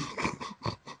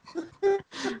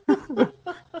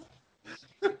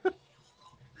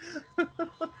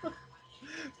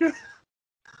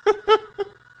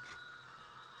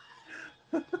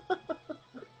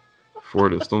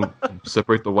 Fortis, don't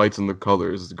separate the whites and the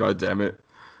colors. God damn it.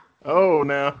 Oh,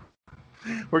 now.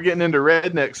 We're getting into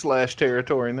Redneck Slash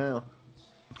territory now.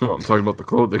 Oh, I'm talking about the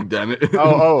clothing, damn it.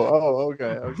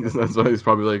 Okay. That's why he's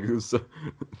probably like...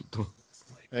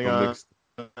 Hang on.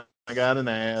 I got an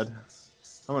ad.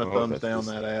 I'm going to thumbs down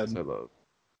that ad. I love.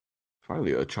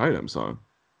 Finally, a Chidem song.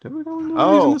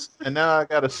 And now I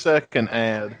got a second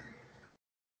ad.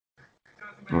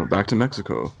 Oh, back to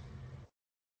Mexico.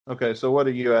 Okay, so what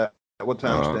are you at? What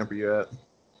time stamp are you at?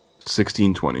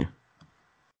 16:20.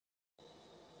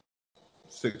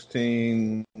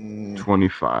 16...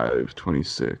 25,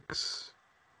 26,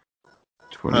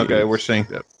 28. Okay, we're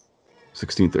synced up.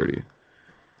 16:30.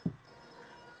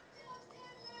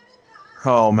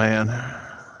 Oh, man.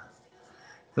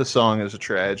 This song is a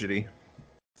tragedy.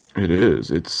 It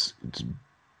is. It's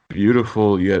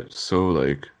beautiful yet so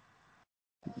like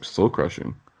soul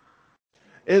crushing.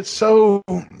 It's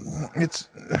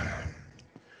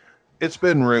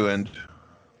been ruined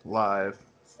live.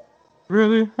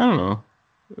 Really? I don't know.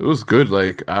 It was good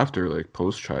like after like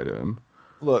post Tridem.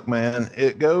 Look, man,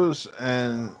 it goes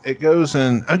and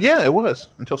yeah, it was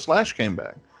until Slash came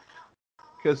back.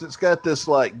 Because it's got this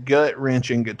like gut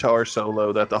wrenching guitar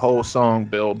solo that the whole song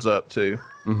builds up to.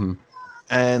 Mm-hmm.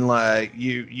 And like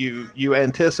you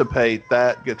anticipate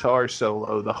that guitar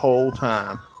solo the whole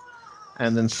time.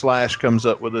 And then Slash comes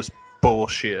up with this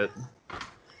bullshit.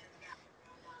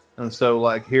 And so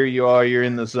like here you are, you're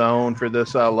in the zone for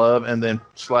This I Love, and then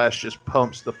Slash just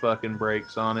pumps the fucking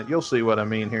brakes on it. You'll see what I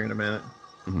mean here in a minute.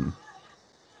 Mm-hmm.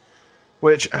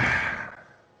 Which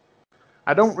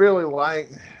I don't really like.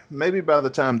 Maybe by the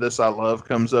time This I Love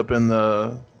comes up in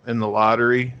the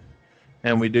lottery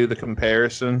and we do the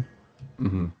comparison,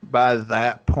 Mm-hmm. by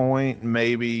that point,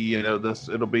 maybe,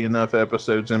 it'll be enough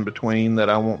episodes in between that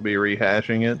I won't be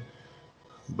rehashing it.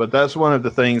 But that's one of the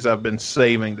things I've been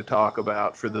saving to talk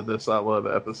about for the This I Love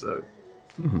episode.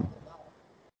 Mm-hmm.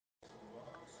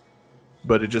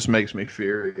 But it just makes me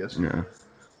furious. Yeah.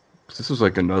 This was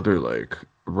like another like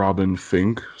Robin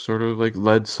Fink sort of like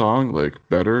led song, like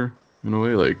better in a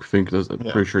way. Like Fink does, I'm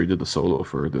pretty sure he did the solo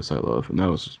for This I Love, and that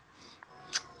was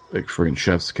like freaking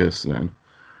chef's kiss, man.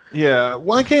 Yeah,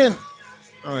 why can't...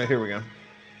 All right, here we go.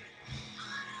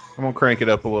 I'm going to crank it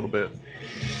up a little bit.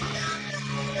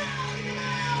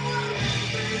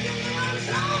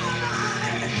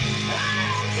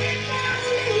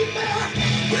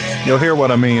 You'll hear what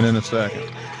I mean in a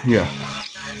second. Yeah.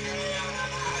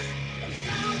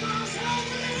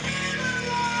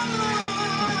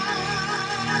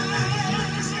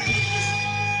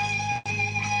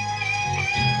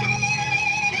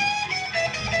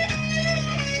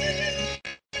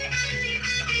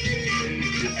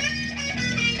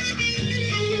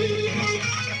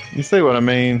 You see what I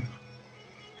mean?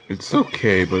 It's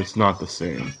okay, but it's not the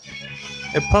same.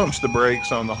 It pumps the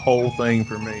brakes on the whole thing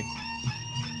for me.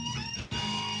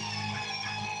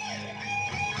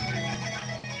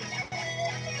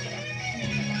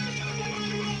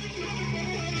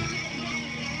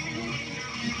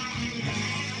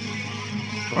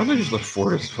 Why don't they just let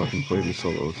Forrest fucking play these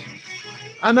solos?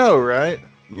 I know, right?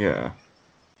 Yeah.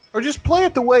 Or just play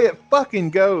it the way it fucking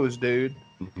goes, dude.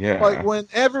 Yeah. Like when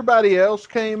everybody else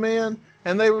came in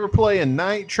and they were playing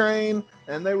Night Train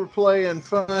and they were playing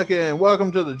fucking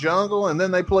Welcome to the Jungle and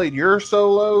then they played your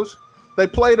solos, they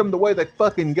played them the way they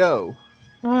fucking go.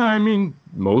 I mean,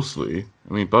 mostly.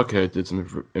 I mean, Buckethead did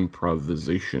some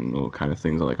improvisational kind of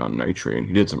things like on Night Train.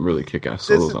 He did some really kick-ass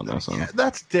solos on that song. Yeah,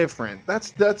 that's different. That's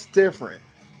different.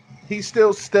 He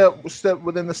still stepped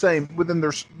within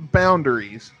their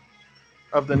boundaries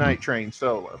of the Night Train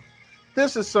solo.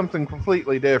 This is something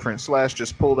completely different. Slash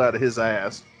just pulled out of his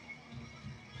ass.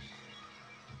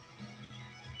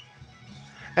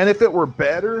 And if it were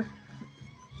better,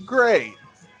 great.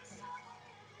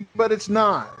 But it's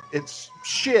not. It's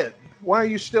shit. Why are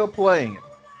you still playing it?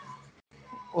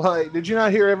 Like, did you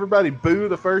not hear everybody boo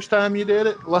the first time you did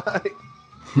it? Like,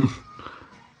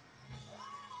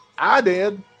 I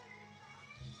did.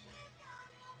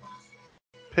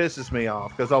 Pisses me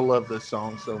off because I love this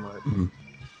song so much. Mm-hmm.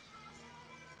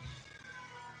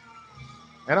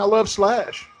 And I love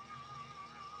Slash.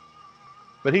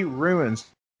 But he ruins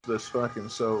this fucking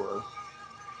solo.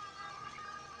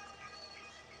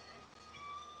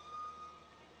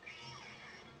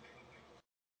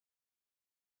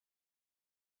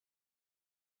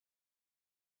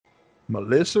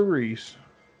 Melissa Reese.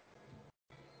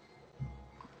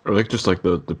 Or like just like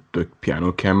the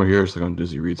piano camera here is like on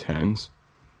Dizzy Reed's hands.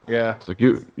 Yeah. It's like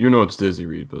you know it's Dizzy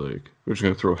Reed, but like we're just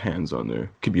gonna throw hands on there.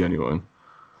 Could be anyone.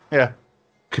 Yeah.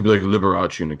 Could be like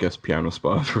Liberace in a guest piano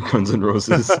spot for Guns N'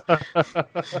 Roses.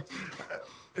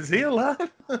 Is he alive?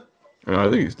 I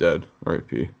think he's dead.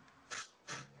 R.I.P.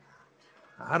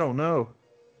 I don't know.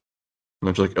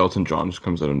 Imagine like Elton John just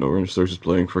comes out of nowhere and starts just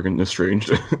playing freaking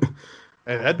Estranged.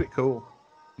 Hey, that'd be cool.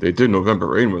 They did November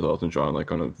Rain with Elton John,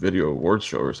 like on a video awards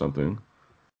show or something.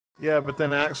 Yeah, but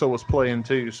then Axl was playing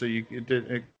too, so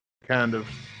that kind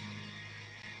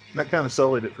of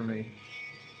sullied it for me.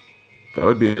 That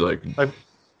would be like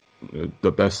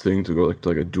the best thing to go like to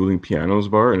like a dueling pianos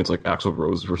bar, and it's like Axl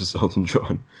Rose versus Elton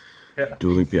John. Yeah.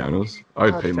 Dueling pianos.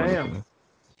 I'd pay money for Damn. that.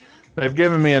 They've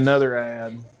given me another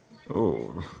ad.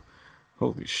 Oh,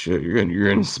 holy shit! You're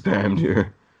getting spammed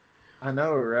here. I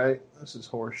know, right? This is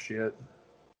horse shit.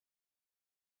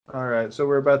 All right, so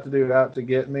we're about to do Out to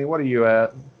Get Me. What are you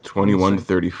at?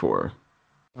 21:34.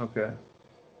 Okay.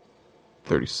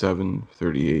 37,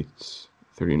 38,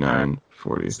 39,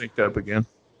 40. Synced up again.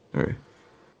 All right.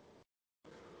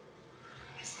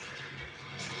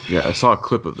 Yeah, I saw a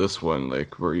clip of this one,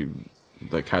 like where he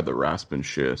like had the rasp and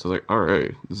shit. So I was like, all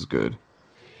right, this is good.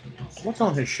 What's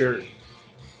on his shirt?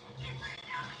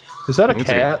 Is that a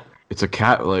cat? It's a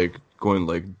cat, like going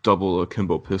like double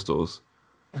akimbo pistols.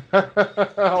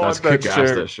 That's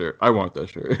kick-ass, that shirt. I want that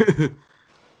shirt.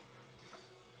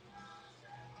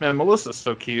 Man, Melissa's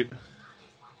so cute.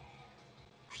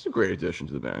 She's a great addition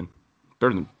to the band.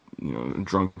 Better than,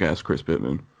 drunk ass Chris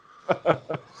Pittman. I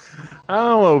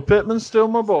don't know. Pittman's still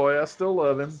my boy. I still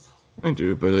love him. I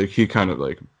do, but like he kind of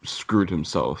like screwed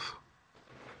himself.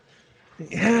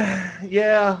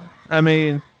 Yeah. I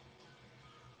mean,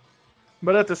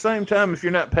 but at the same time, if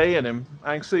you're not paying him,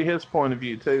 I can see his point of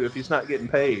view too. If he's not getting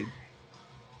paid.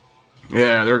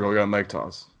 Yeah, there we go. We got Mike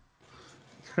Toss.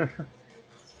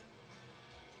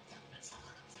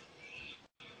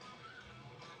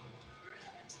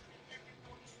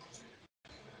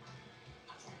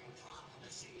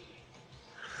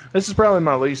 This is probably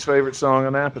my least favorite song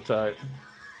on Appetite.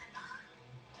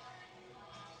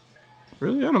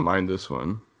 Really? I don't mind this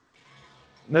one.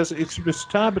 It's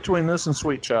tied between this and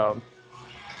Sweet Child.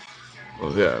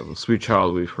 Well, yeah, Sweet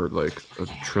Child we've heard like a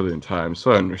trillion times,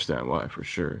 so I understand why for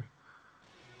sure.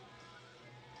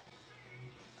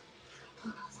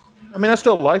 I mean, I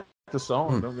still like the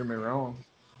song, don't get me wrong.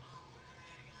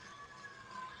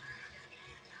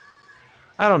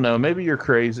 I don't know, maybe you're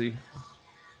crazy.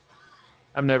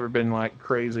 I've never been like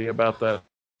crazy about that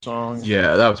song.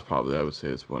 Yeah, that was probably, I would say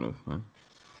it's one of mine.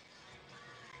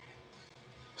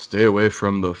 Stay away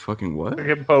from the fucking what?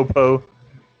 Popo.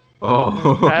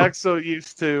 Oh. Axl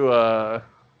used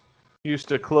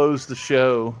to close the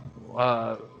show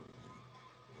a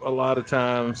lot of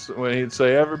times when he'd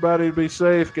say, "Everybody be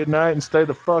safe, good night, and stay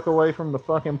the fuck away from the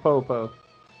fucking Popo."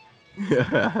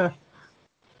 Yeah.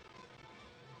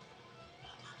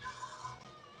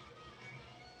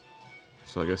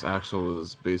 So I guess Axl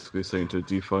was basically saying to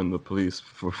defund the police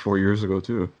for 4 years ago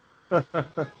too.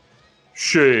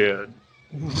 Shit.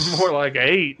 More like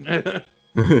 8.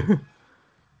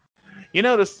 You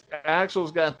notice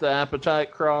Axl's got the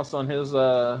Appetite cross on his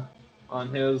forearm,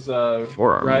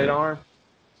 right yeah. arm.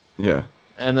 Yeah.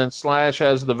 And then Slash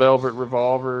has the Velvet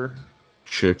Revolver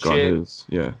Chick on his,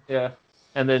 yeah. Yeah.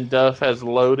 And then Duff has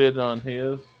Loaded on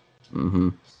his. Mm-hmm.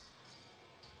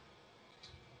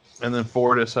 And then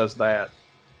Fortis has that.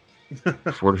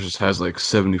 Fortis just has like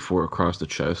 74 across the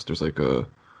chest. There's like a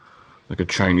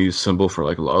Chinese symbol for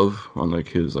like love on like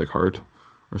his like heart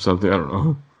or something. I don't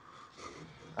know.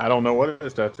 I don't know what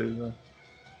his tattoo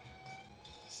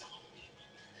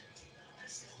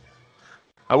is.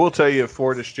 I will tell you a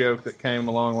Fortis joke that came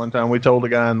along one time. We told a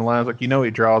guy in the line, like, he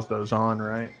draws those on,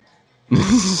 right?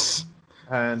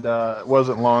 And it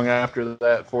wasn't long after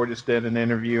that, Fortis did an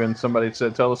interview, and somebody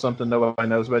said, "Tell us something nobody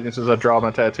knows about you." He says, "I draw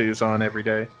my tattoos on every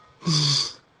day."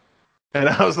 And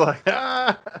I was like,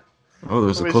 ah. Oh,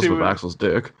 there's a close-up of Axl's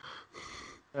dick.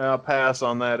 I'll pass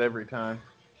on that every time.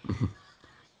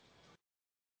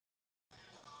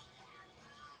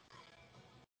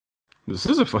 This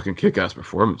is a fucking kick-ass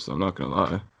performance, I'm not gonna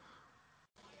lie.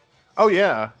 Oh,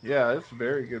 yeah. Yeah, it's a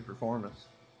very good performance.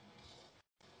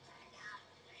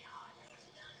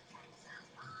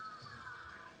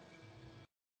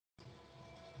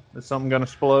 Is something gonna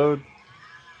explode?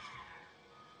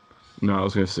 No, I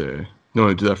was gonna say, no,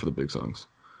 I do that for the big songs.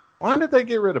 Why did they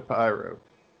get rid of Pyro?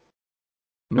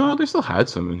 No, they still had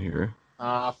some in here.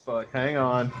 Ah, fuck. Hang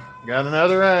on. Got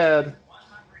another ad.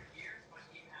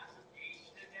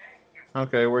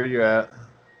 Okay, where are you at?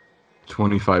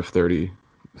 25, 30,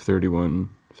 31,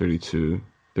 32,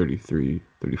 33,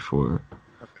 34,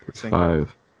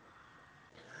 35.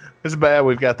 It's bad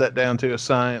we've got that down to a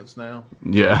science now.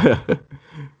 Yeah.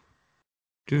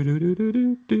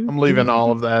 I'm leaving all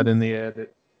of that in the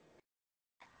edit.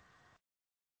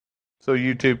 So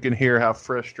YouTube can hear how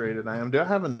frustrated I am. Do I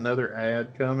have another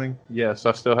ad coming? Yes,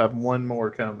 I still have one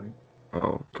more coming.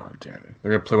 Oh, god damn it.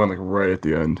 They're gonna play one like right at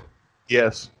the end.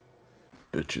 Yes.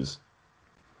 Bitches.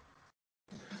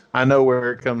 I know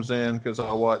where it comes in because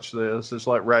I watch this. It's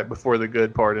like right before the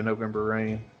good part of November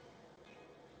Rain.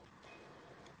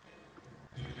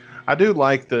 I do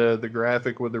like the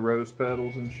graphic with the rose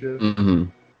petals and shit. Mm-hmm.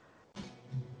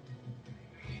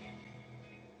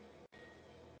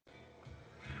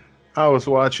 I was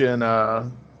watching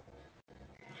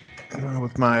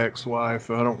with my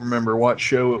ex-wife. I don't remember what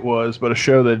show it was, but a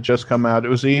show that had just come out. It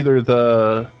was either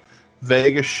the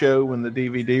Vegas show when the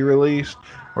DVD released,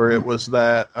 or it was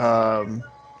that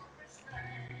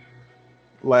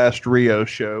last Rio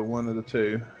show, one of the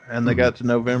two, and they got to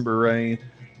November Rain,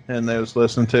 and they was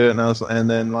listening to it, and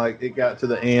then like it got to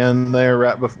the end there,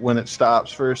 right before when it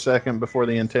stops for a second before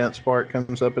the intense part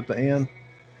comes up at the end,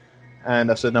 and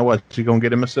I said, "No, what? You gonna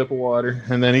get him a sip of water?"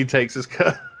 And then he takes his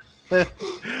cup.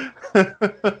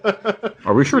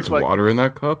 Are we sure it's like, water in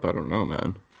that cup? I don't know,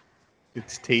 man.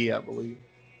 It's tea, I believe.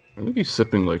 I think he's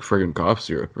sipping like friggin' cough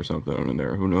syrup or something in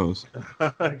there. Who knows?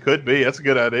 It could be. That's a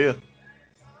good idea.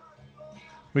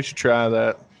 We should try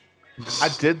that. I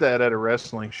did that at a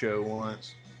wrestling show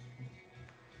once.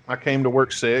 I came to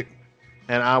work sick,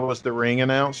 and I was the ring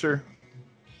announcer.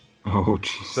 Oh,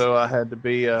 jeez. So I had to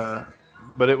be,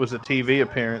 but it was a TV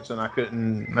appearance, and I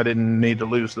didn't need to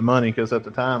lose the money because at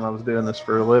the time I was doing this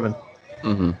for a living.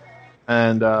 Mm-hmm.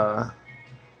 And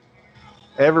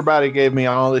everybody gave me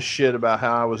all this shit about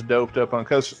how I was doped up on,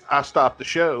 because I stopped the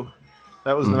show.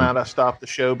 That was the night I stopped the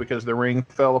show because the ring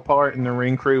fell apart and the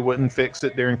ring crew wouldn't fix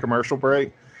it during commercial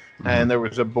break. And there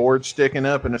was a board sticking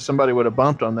up, and if somebody would have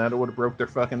bumped on that, it would have broke their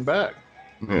fucking back.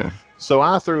 Yeah. So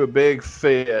I threw a big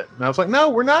fit, and I was like,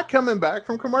 "No, we're not coming back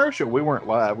from commercial. We weren't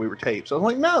live; we were taped." So I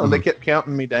was like, "No." They kept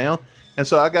counting me down, and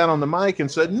so I got on the mic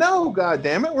and said, "No, God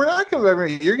damn it, we're not coming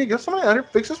back. You're gonna get somebody out here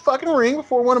fix this fucking ring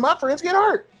before one of my friends get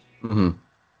hurt." Mm-hmm.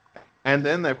 And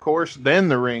then, of course,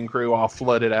 the ring crew all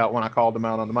flooded out when I called them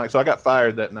out on the mic. So I got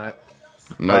fired that night.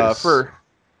 Nice. For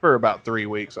about 3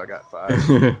 weeks, I got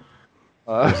fired.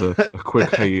 There's a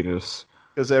quick hiatus.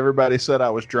 Because everybody said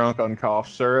I was drunk on cough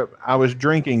syrup. I was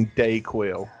drinking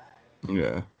Dayquil.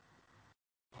 Yeah.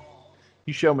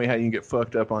 You show me how you can get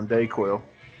fucked up on Dayquil,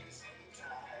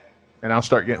 and I'll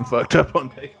start getting fucked up on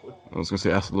Dayquil. I was gonna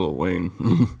say, ask Lil Wayne.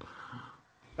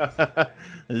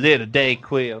 Little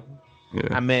Dayquil. Yeah.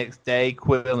 I mixed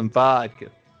Dayquil and vodka.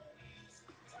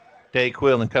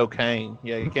 Dayquil and cocaine.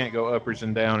 Yeah, you can't go uppers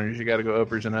and downers. You got to go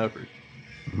uppers and uppers.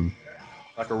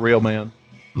 Like a real man.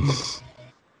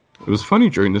 It was funny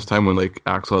during this time when like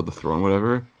Axel had the throne,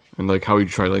 whatever, and like how he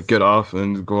tried to like get off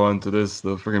and go onto the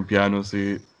freaking piano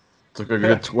seat. Took like a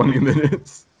good 20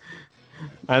 minutes.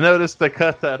 I noticed they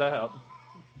cut that out.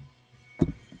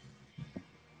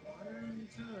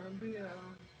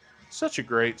 Such a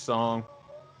great song.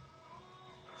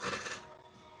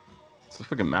 It's a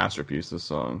freaking masterpiece, this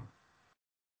song.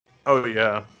 Oh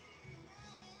yeah.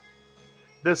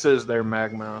 This is their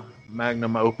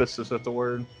magnum opus. Is that the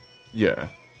word? Yeah.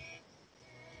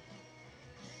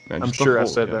 Man, I'm sure I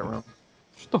said that wrong.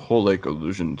 Just the whole like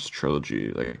Illusions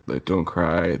trilogy, like Don't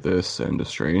Cry, this, and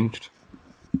Estranged.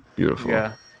 Beautiful.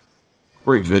 Yeah.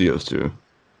 Great videos too.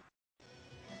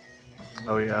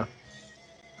 Oh yeah.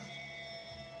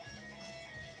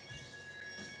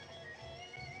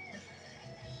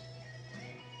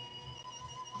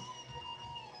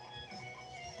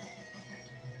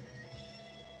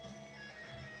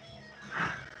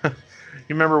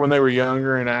 You remember when they were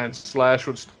younger and Slash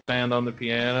would stand on the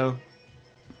piano?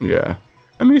 Yeah.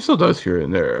 I mean, he still does here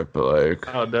and there, but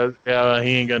like... Oh, does? Yeah,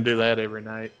 he ain't gonna do that every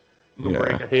night. He'll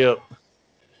break a hip.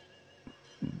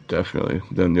 Definitely.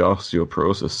 Then the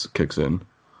osteoporosis kicks in.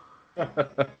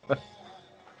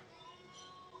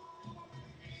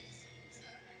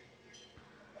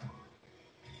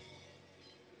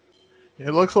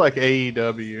 It looks like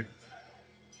AEW.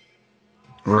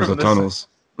 Where's the tunnels?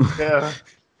 Yeah.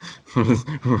 Is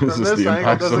this the angle,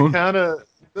 impact zone?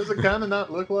 Does it kind of not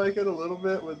look like it a little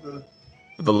bit with the...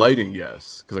 The lighting,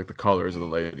 yes. Because like the colors of the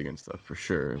lighting and stuff, for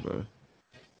sure. But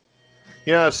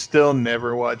Yeah, I've still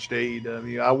never watched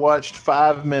AEW. I watched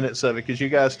 5 minutes of it because you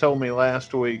guys told me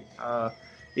last week,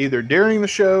 either during the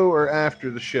show or after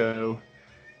the show.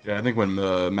 yeah, I think when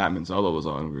Matt Manzella was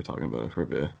on, we were talking about it for a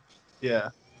bit. Yeah.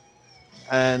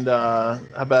 And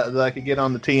about that I could get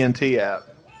on the TNT app.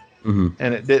 Mm-hmm.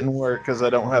 And it didn't work because I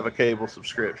don't have a cable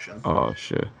subscription. Oh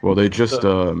shit! Well, they just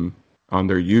on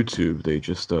their YouTube they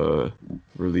just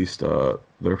released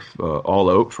their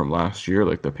All Out from last year,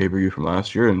 like the pay-per-view from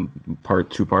last year, in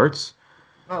two parts.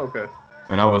 Oh, okay.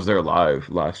 And I was there live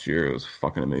last year. It was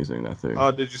fucking amazing, that thing.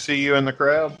 Oh, did you see you in the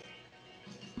crowd?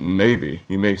 Maybe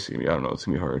you may see me. I don't know. It's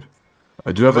gonna be hard.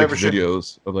 I do have like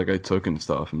videos of like I took and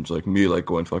stuff, and just like me like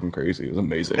going fucking crazy. It was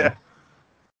amazing. Yeah.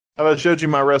 Have I showed you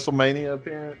my WrestleMania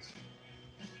appearance?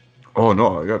 Oh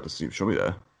no, I got to show me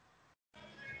that.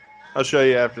 I'll show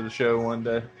you after the show one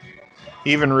day.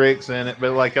 Even Rick's in it,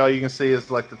 but like all you can see is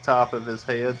like the top of his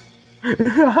head.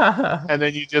 And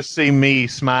then you just see me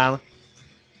smiling.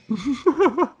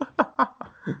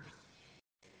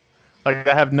 Like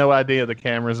I have no idea the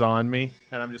camera's on me,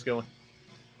 and I'm just going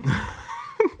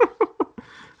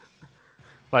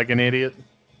like an idiot,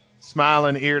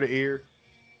 smiling ear to ear.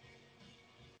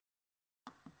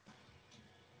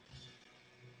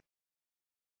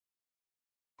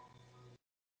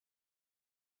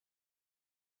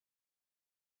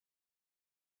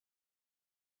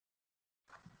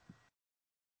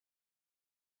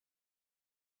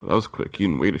 That was quick. You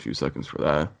didn't wait a few seconds for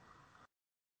that.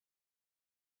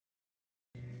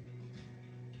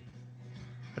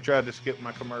 I tried to skip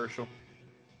my commercial.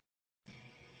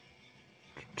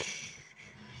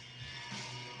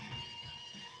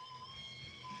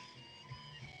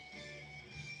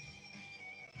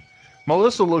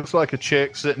 Melissa looks like a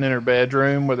chick sitting in her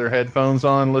bedroom with her headphones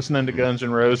on, listening to Guns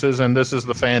N' Roses, and this is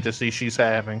the fantasy she's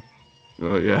having.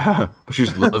 Oh yeah,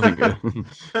 she's loving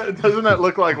it. Doesn't that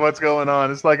look like what's going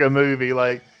on? It's like a movie.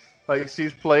 Like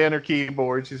she's playing her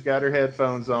keyboard, she's got her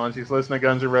headphones on, she's listening to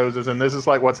Guns N' Roses, and this is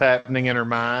like what's happening in her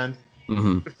mind.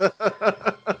 Mm-hmm.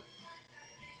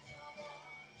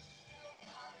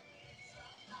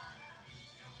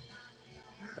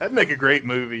 That'd make a great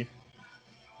movie.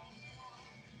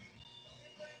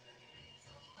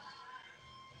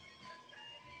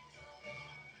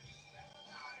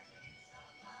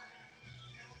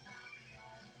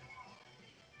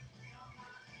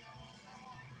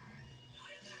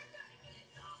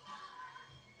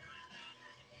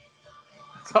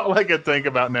 That's all I could think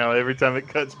about now every time it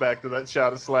cuts back to that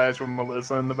shot of Slash with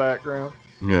Melissa in the background.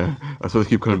 Yeah, that's why they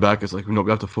keep coming back. It's like, no,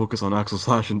 we have to focus on Axel,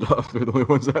 Slash, and Duff. They're the only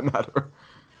ones that matter.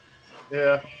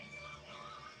 Yeah.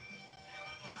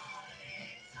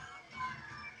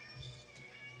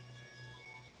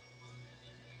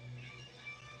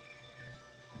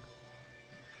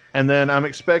 And then I'm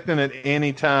expecting at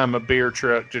any time a beer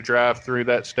truck to drive through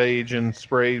that stage and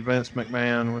spray Vince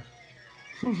McMahon with.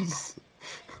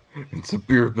 It's a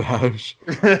beer bash.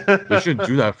 They should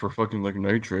do that for fucking like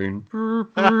Night Train.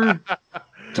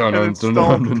 Stone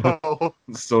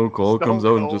Cold comes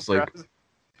out and just like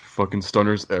fucking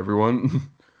stunners everyone.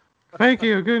 Thank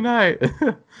you. Good night.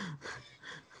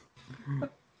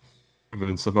 And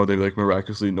then somehow they like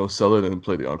miraculously no sell it and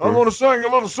play the encore. I want to sing a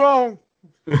little song.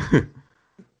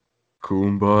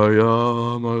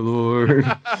 Kumbaya, my lord.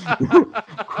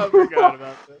 I forgot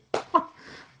about that.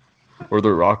 Or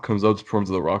The Rock comes out to perform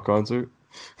to the Rock concert.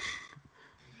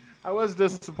 I was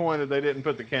disappointed they didn't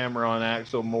put the camera on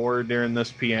Axel more during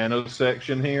this piano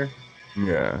section here.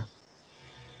 Yeah.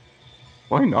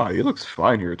 Why not? He looks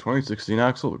fine here. 2016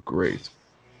 Axel looked great.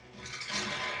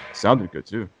 Sounded good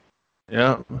too.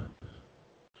 Yeah.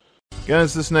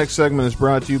 Guys, this next segment is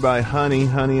brought to you by Honey.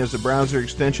 Honey is a browser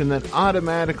extension that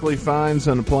automatically finds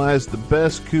and applies the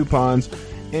best coupons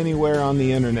anywhere on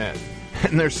the internet.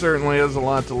 And there certainly is a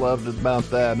lot to love about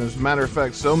that. And as a matter of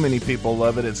fact, so many people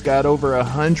love it. It's got over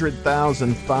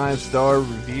 100,000 5-star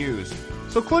reviews.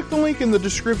 So click the link in the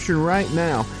description right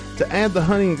now to add the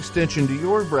Honey extension to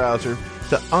your browser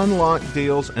to unlock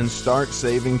deals and start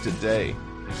saving today.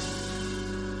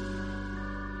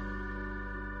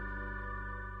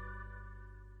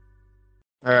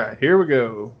 All right, here we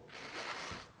go.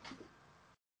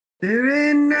 There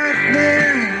ain't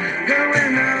nothing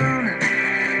going on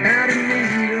out of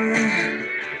Needles.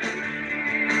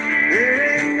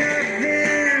 There ain't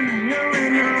nothing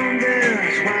going on,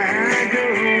 that's why I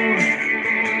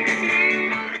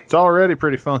go. It's already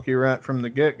pretty funky right from the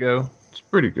get-go. It's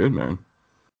pretty good, man.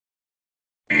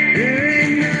 There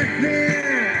ain't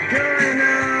nothing going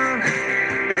on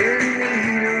in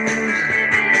Needles.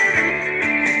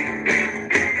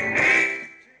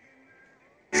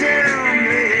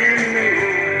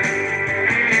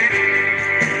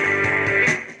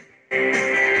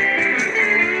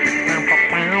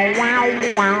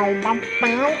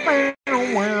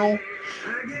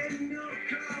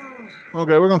 Tell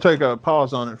Okay, we're going to take a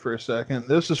pause on it for a second.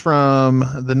 This is from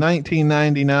the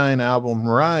 1999 album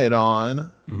Ride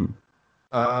On.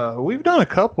 Mm-hmm. We've done a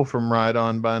couple from Ride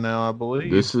On by now, I believe.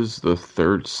 This is the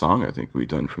third song I think we've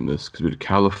done from this, because we did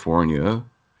California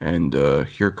and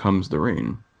Here Comes the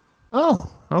Rain. Oh,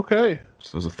 okay.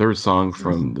 So there's a third song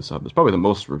from this album. It's probably the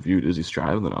most reviewed Izzy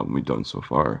Stradlin album we've done so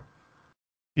far.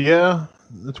 Yeah,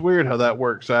 it's weird how that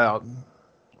works out.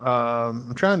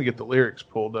 I'm trying to get the lyrics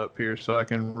pulled up here so I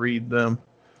can read them.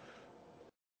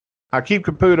 I keep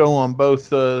Caputo on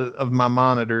both of my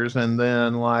monitors, and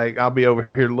then like I'll be over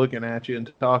here looking at you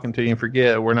and talking to you and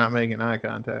forget we're not making eye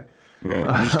contact.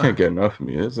 Yeah, you just can't get enough of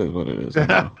me. This is what it is.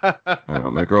 I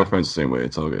know. My girlfriend's the same way.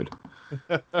 It's all good.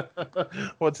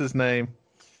 What's his name?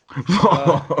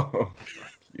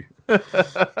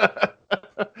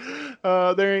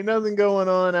 There ain't nothing going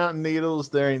on out in Needles.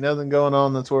 There ain't nothing going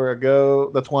on. That's where I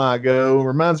go. That's why I go.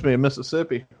 Reminds me of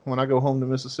Mississippi when I go home to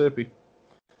Mississippi.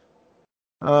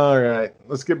 All right,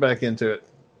 let's get back into it.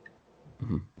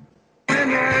 Mm-hmm.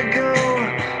 when I go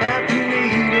out to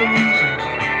Needles,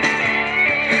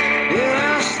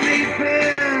 well, I'll sleep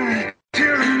in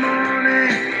till the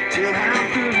morning, till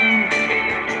I'm through.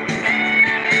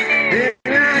 Then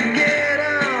I get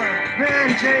up and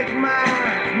and take my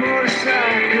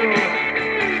motorcycle.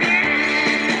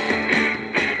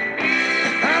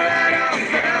 I ride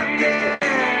off out there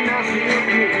and I feel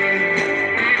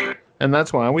good. And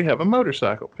that's why we have a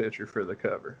motorcycle picture for the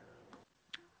cover.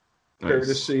 Nice.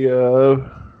 Courtesy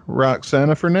of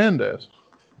Roxana Fernandez.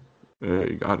 Yeah,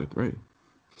 you got it right.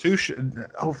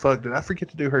 Oh, fuck. Did I forget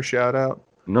to do her shout out?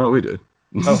 No, we did.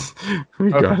 Oh.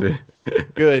 We Okay. got it.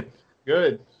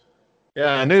 Good.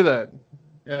 Yeah, I knew that.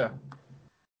 Yeah.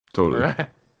 Totally. All right.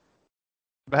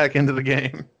 Back into the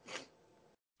game.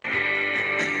 I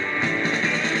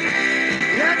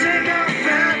take off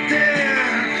out there,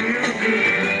 I feel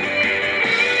good.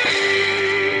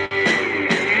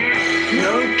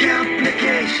 No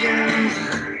complications.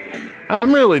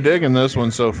 I'm really digging this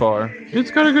one so far.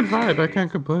 It's got a good vibe. I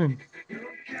can't complain.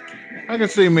 I can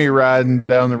see me riding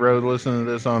down the road listening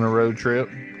to this on a road trip.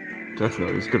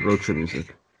 Definitely. It's good road trip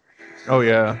music. Oh,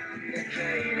 yeah.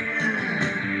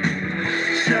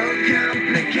 So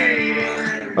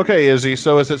complicated. Okay, Izzy,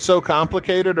 so is it so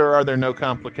complicated or are there no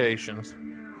complications?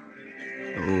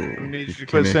 Oh, I need you to can't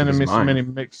quit make sending up me his so mind. many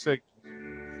mixed signals.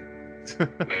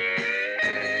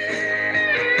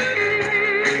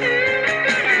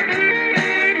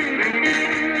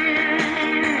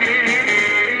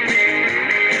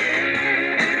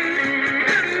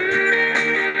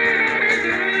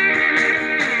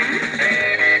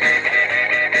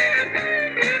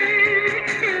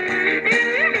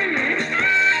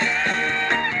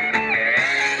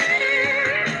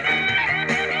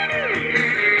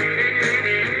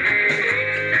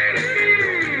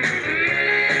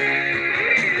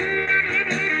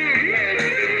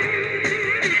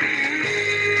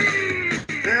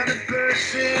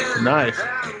 Nice.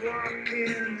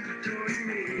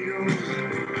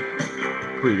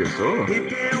 Pretty good solo. He'd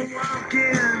been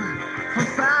walking for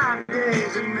 5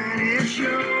 days and then it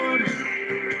showed.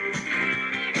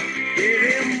 Gave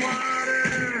him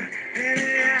water and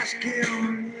he asked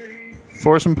him.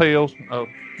 For some peels. Oh,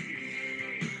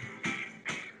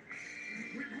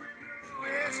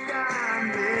 "Which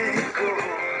time they go?"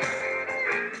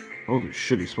 Holy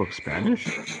shit, he spoke Spanish?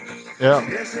 yeah.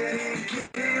 They said he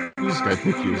came Does this guy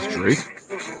think he is Drake?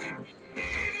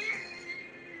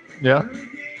 Yeah.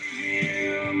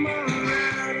 him a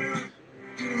ride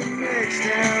to the next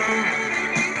town.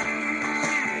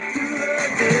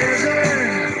 The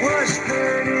desert was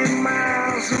 30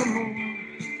 miles or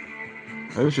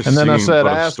more. I was just And then I singing said,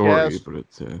 about a ask story, gas. but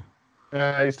it's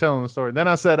Yeah, he's telling the story. Then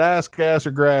I said, ask gas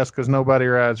or grass because nobody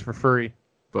rides for free.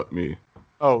 but me.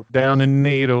 Oh, down in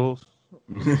Needles.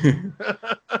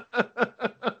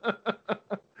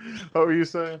 What were you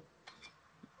saying?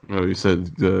 No, you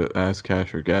said the ass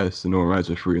cash or gas, and no one rides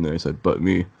for free, and then I said, but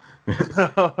me.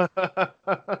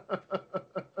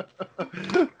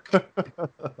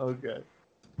 Okay.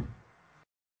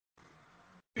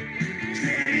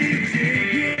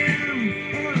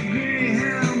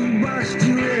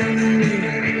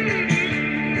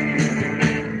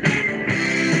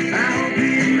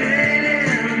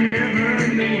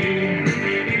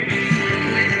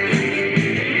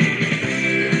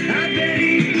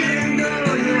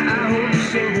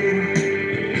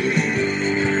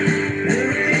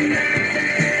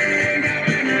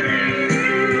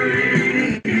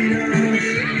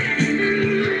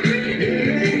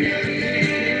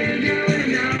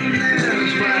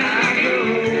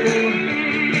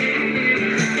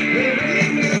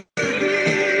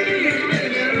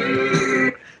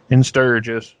 In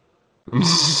Sturgis.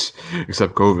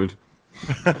 Except COVID.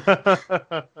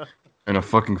 And a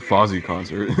fucking Fozzy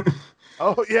concert.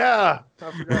 Oh, yeah.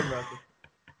 I forgot about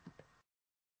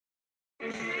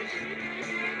this.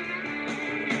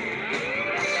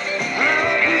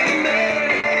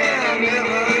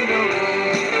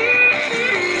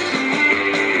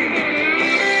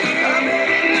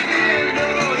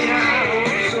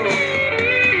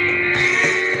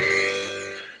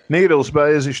 Needles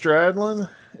by Izzy Stradlin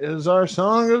is our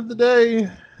song of the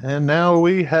day. And now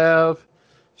we have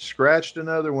scratched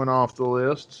another one off the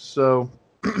list. So,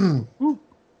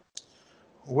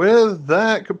 with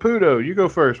that, Caputo, you go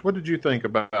first. What did you think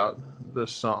about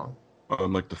this song?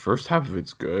 Like the first half of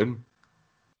it's good,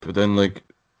 but then like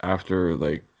after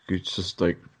like it's just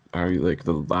like like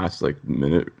the last like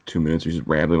minute, 2 minutes, you're just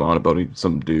rambling on about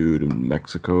some dude in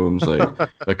Mexico. I'm just like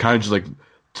that kind of just like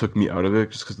took me out of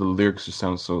it just because the lyrics just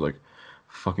sound so like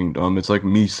fucking dumb. It's like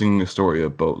me singing a story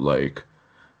about like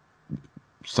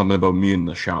something about me in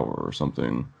the shower or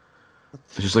something.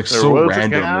 It's just like There so was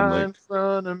random a guy and in like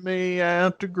front of me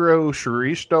at the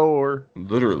grocery store.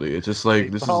 literally, it's just like He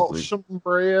this is bought like some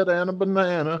bread and a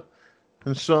banana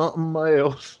and something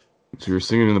else. So you're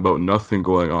singing about nothing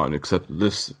going on except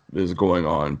this is going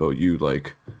on about you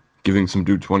like giving some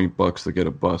dude $20 to get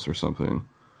a bus or something.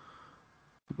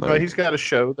 But Like, he's got to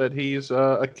show that he's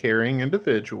a caring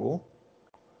individual.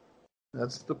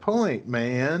 That's the point,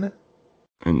 man.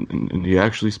 and he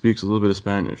actually speaks a little bit of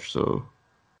Spanish, so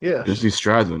Yes. Izzy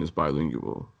Stradlin is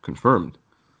bilingual, confirmed.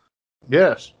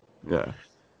 Yes. Yeah.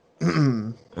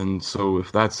 And so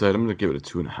with that said, I'm gonna give it a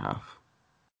 2.5.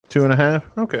 2.5?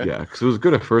 Okay. Yeah, because it was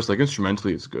good at first. Like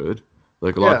instrumentally, it's good.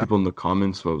 Like a lot of Yeah. people in the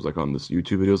comments, I was like on this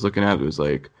YouTube video I was looking at, it was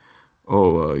like,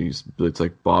 oh, it's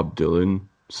like Bob Dylan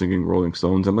singing Rolling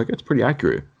Stones. I'm like, it's pretty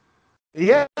accurate.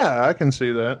 Yeah, I can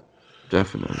see that.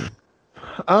 Definitely.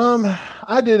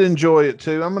 I did enjoy it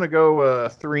too. I'm gonna go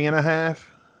 3.5.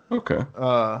 Okay.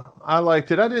 I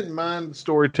liked it. I didn't mind the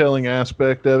storytelling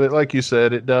aspect of it. Like you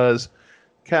said, it does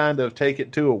kind of take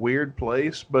it to a weird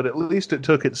place, but at least it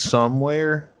took it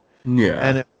somewhere. Yeah.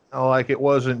 And it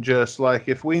wasn't just like,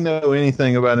 if we know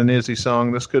anything about an Izzy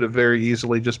song, this could have very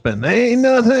easily just been, ain't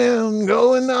nothing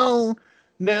going on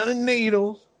down in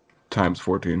Needles. Times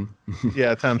 14.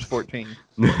 Yeah, times 14.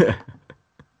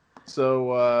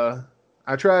 So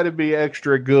I try to be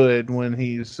extra good when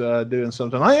he's doing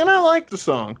something. And I like the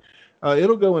song.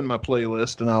 It'll go in my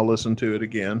playlist, and I'll listen to it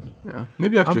again. Yeah.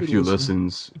 Maybe after I'll a be few listening.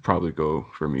 listens, probably go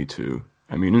for me too.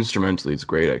 I mean, instrumentally, it's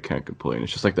great. I can't complain.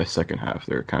 It's just like that second half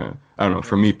there, kind of. I don't know.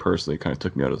 For me personally, kind of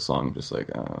took me out of the song. Just like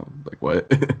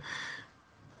what?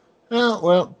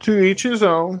 Well, to each his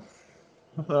own.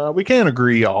 We can't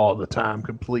agree all the time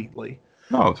completely.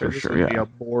 Oh, for Or this sure. would be Yeah. a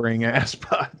boring ass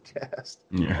podcast.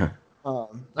 Yeah.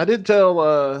 I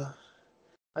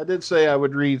did say I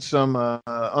would read some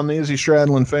on the Izzy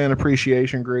Stradlin fan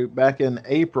appreciation group back in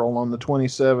April on the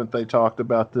 27th. They talked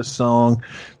about this song.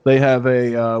 They have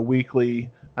a weekly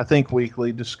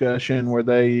discussion where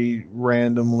they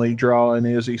randomly draw an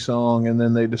Izzy song and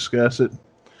then they discuss it.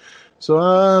 So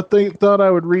I thought I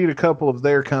would read a couple of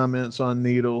their comments on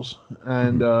Needles,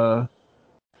 and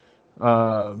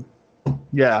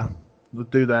yeah, let's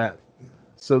do that.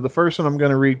 So the first one I'm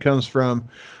going to read comes from,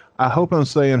 I hope I'm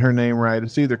saying her name right.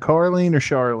 It's either Carlene or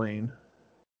Charlene.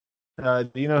 Do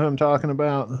you know who I'm talking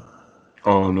about?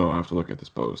 Oh no, I have to look at this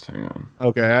post. Hang on.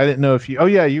 Okay, I didn't know if you. Oh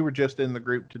yeah, you were just in the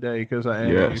group today because I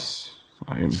added Yes,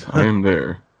 I am. I am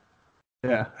there. you.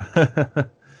 Yeah.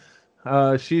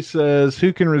 She says,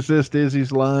 "Who can resist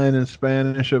Izzy's line in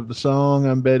Spanish of the song?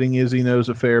 I'm betting Izzy knows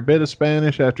a fair bit of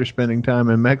Spanish after spending time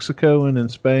in Mexico and in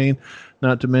Spain,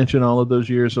 not to mention all of those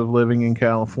years of living in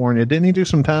California. Didn't he do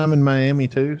some time in Miami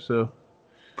too? So."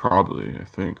 Probably, I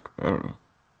think. I don't know.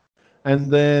 And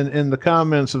then in the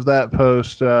comments of that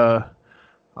post,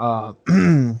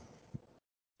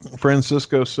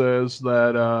 Francisco says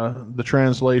that the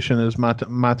translation is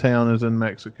my town is in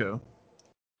Mexico.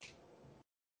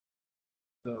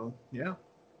 So yeah.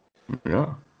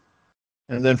 Yeah.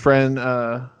 And then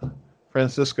Francisco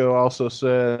also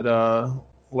said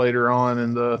later on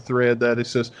in the thread that he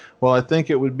says, "Well, I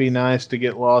think it would be nice to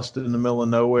get lost in the middle of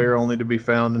nowhere, only to be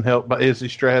found and helped by Izzy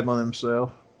Stradlin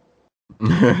himself."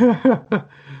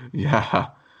 Yeah.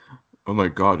 Oh my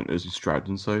God, an Izzy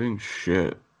Stradlin sighting?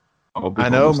 Shit. I'll be I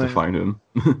know, homeless to man. find him.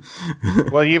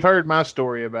 Well, you've heard my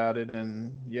story about it,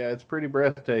 and yeah, it's pretty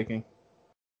breathtaking.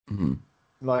 Mhm.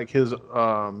 Like his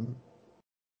what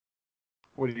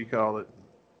do you call it?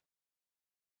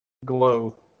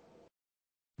 Glow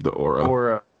The aura.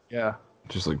 or yeah,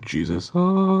 Just like Jesus.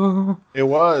 Ah. it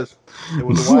was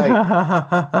white.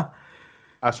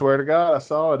 I swear to God, I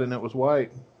saw it and it was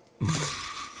white.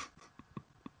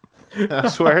 I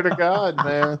swear to God,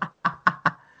 man.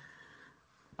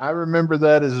 I remember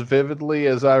that as vividly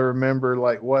as I remember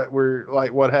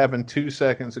what happened 2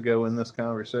 seconds ago in this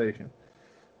conversation.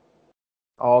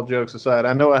 All jokes aside,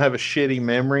 I know I have a shitty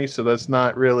memory, so that's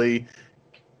not really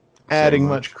adding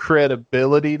much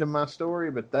credibility to my story,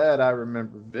 but that I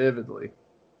remember vividly.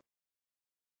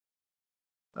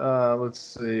 Let's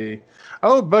see.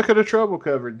 Oh, Bucket of Trouble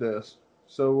covered this.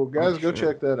 So, guys, go shit.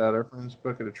 check that out. Our friends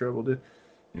Bucket of Trouble did.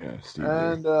 Yeah, Steve.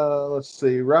 And let's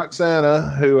see. Roxana,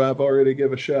 who I've already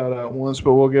given a shout out once,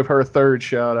 but we'll give her a third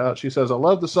shout out. She says, "I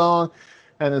love the song,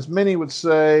 and as many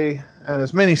say,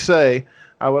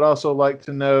 I would also like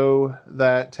to know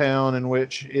that town in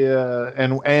which,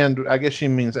 and I guess she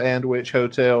means and which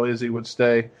hotel Izzy would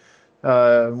stay,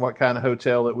 what kind of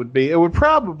hotel it would be. It would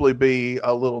probably be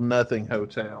a little nothing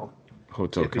hotel.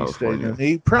 Hotel if he stayed California. in.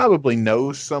 He probably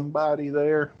knows somebody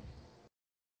there.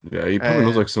 Yeah, he probably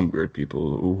knows like some weird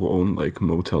people who own like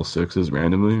Motel 6s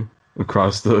randomly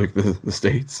across the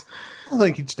states. I don't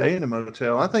think he'd stay in a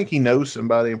motel. I think he knows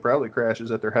somebody and probably crashes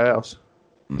at their house.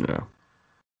 Yeah.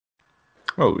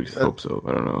 Well, we hope so.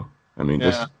 I don't know. I mean,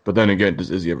 Yeah. but then again, does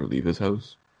Izzy ever leave his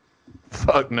house?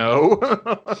 Fuck no.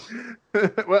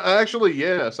 Well, actually,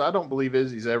 yes. I don't believe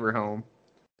Izzy's ever home.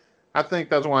 I think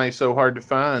that's why he's so hard to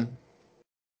find.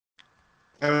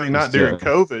 I mean, not during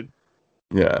COVID.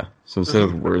 Yeah. So instead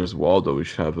of Where's Waldo, we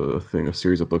should have a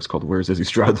series of books called Where's Izzy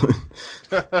Stradlin?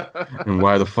 And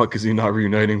why the fuck is he not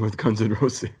reuniting with Guns N'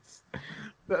 Roses?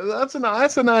 That's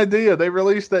an idea. They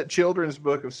released that children's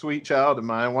book of Sweet Child of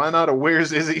Mine. Why not a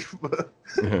Where's Izzy book?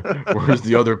 Where's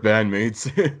the other bandmates?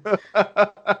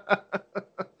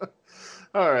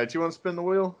 All right, you want to spin the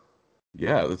wheel?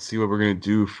 Yeah, let's see what we're going to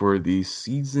do for the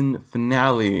season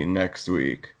finale next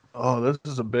week. Oh, this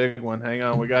is a big one. Hang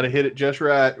on. We got to hit it just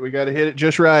right.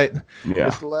 Yeah.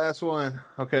 It's the last one.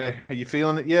 Okay. Are you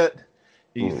feeling it yet? Are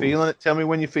you feeling it? Tell me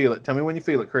when you feel it. Tell me when you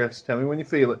feel it, Chris. Tell me when you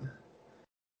feel it.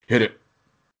 Hit it.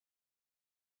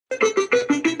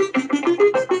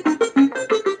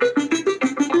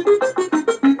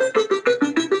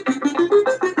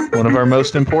 One of our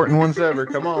most important ones ever.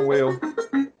 Come on, Will.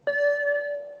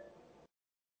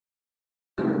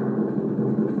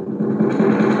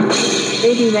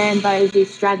 Baby Ran by Izzy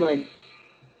Stradlin.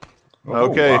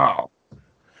 Okay. Oh, wow.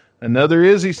 Another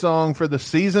Izzy song for the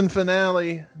season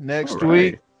finale next All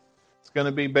right. week. It's going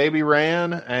to be Baby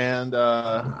Ran, and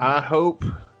I hope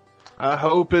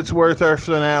it's worth our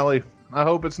finale. I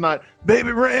hope it's not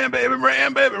Baby Ran, Baby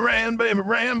Ran, Baby Ran, Baby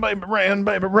Ran, Baby Ran,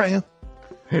 Baby Ran.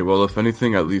 Hey, well, if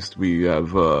anything, at least we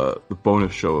have the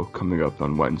bonus show coming up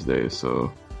on Wednesday,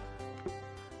 so...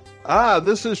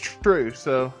 This is true.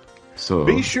 So So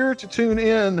be sure to tune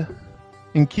in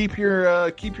and keep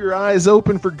your eyes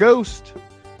open for Ghost.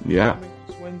 yeah, Coming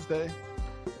this Wednesday.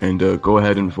 and go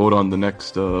ahead and vote on the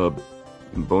next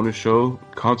bonus show,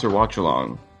 Concert Watch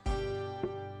Along.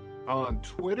 On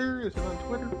Twitter? Is it on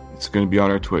Twitter? It's going to be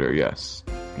on our Twitter, yes.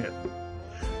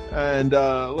 And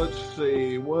let's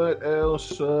see, what else?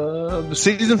 The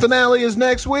season finale is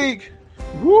next week.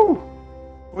 Woo!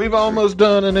 We've almost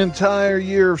done an entire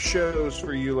year of shows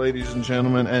for you, ladies and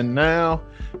gentlemen, and now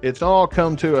it's all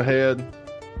come to a head.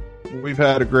 We've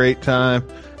had a great time,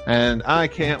 and I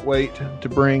can't wait to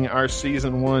bring our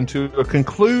season 1 to a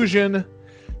conclusion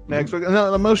next week.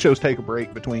 No, most shows take a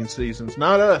break between seasons,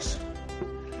 not us.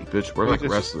 Bitch, we're We like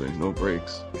just- wrestling, no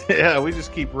breaks. Yeah, we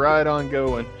just keep right on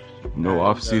going. No And,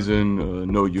 off season,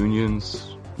 no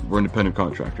unions. We're independent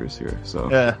contractors here, so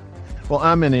Yeah. Well,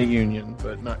 I'm in a union,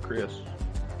 but not Chris.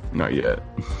 not yet.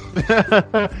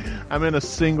 I'm in a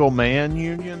single man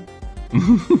union,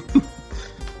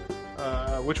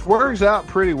 which works out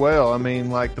pretty well. I mean,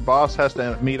 like the boss has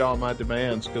to meet all my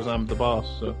demands because I'm the boss.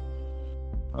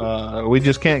 So we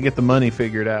just can't get the money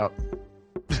figured out.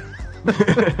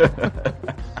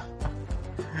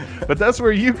 But that's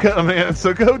where you come in.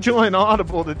 So go join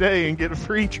Audible today and get a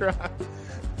free trial.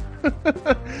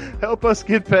 Help us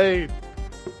get paid.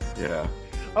 Yeah.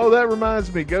 Oh, that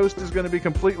reminds me. Ghost is going to be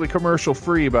completely commercial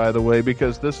free, by the way,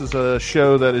 because this is a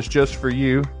show that is just for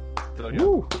you.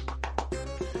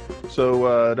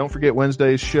 So don't forget,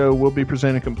 Wednesday's show will be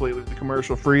presented completely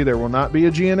commercial free. There will not be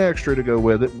a GN Extra to go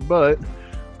with it, but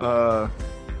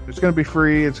it's going to be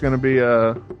free. It's going to be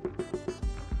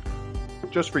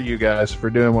just for you guys for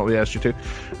doing what we asked you to.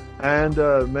 And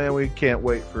man, we can't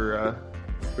wait for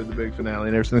the big finale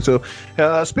and everything. So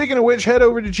speaking of which, head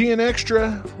over to GN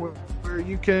Extra where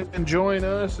you can join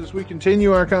us as we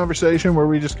continue our conversation, where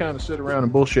we just kind of sit around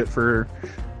and bullshit for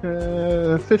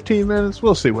 15 minutes.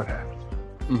 We'll see what happens.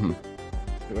 Mm-hmm.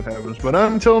 See what happens. But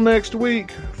until next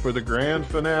week, for the grand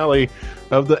finale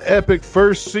of the epic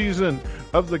first season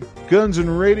of the Guns N'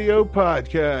 Radio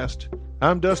podcast,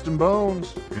 I'm Dustin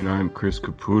Bones. And I'm Chris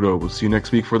Caputo. We'll see you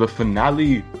next week for the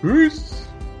finale. Peace.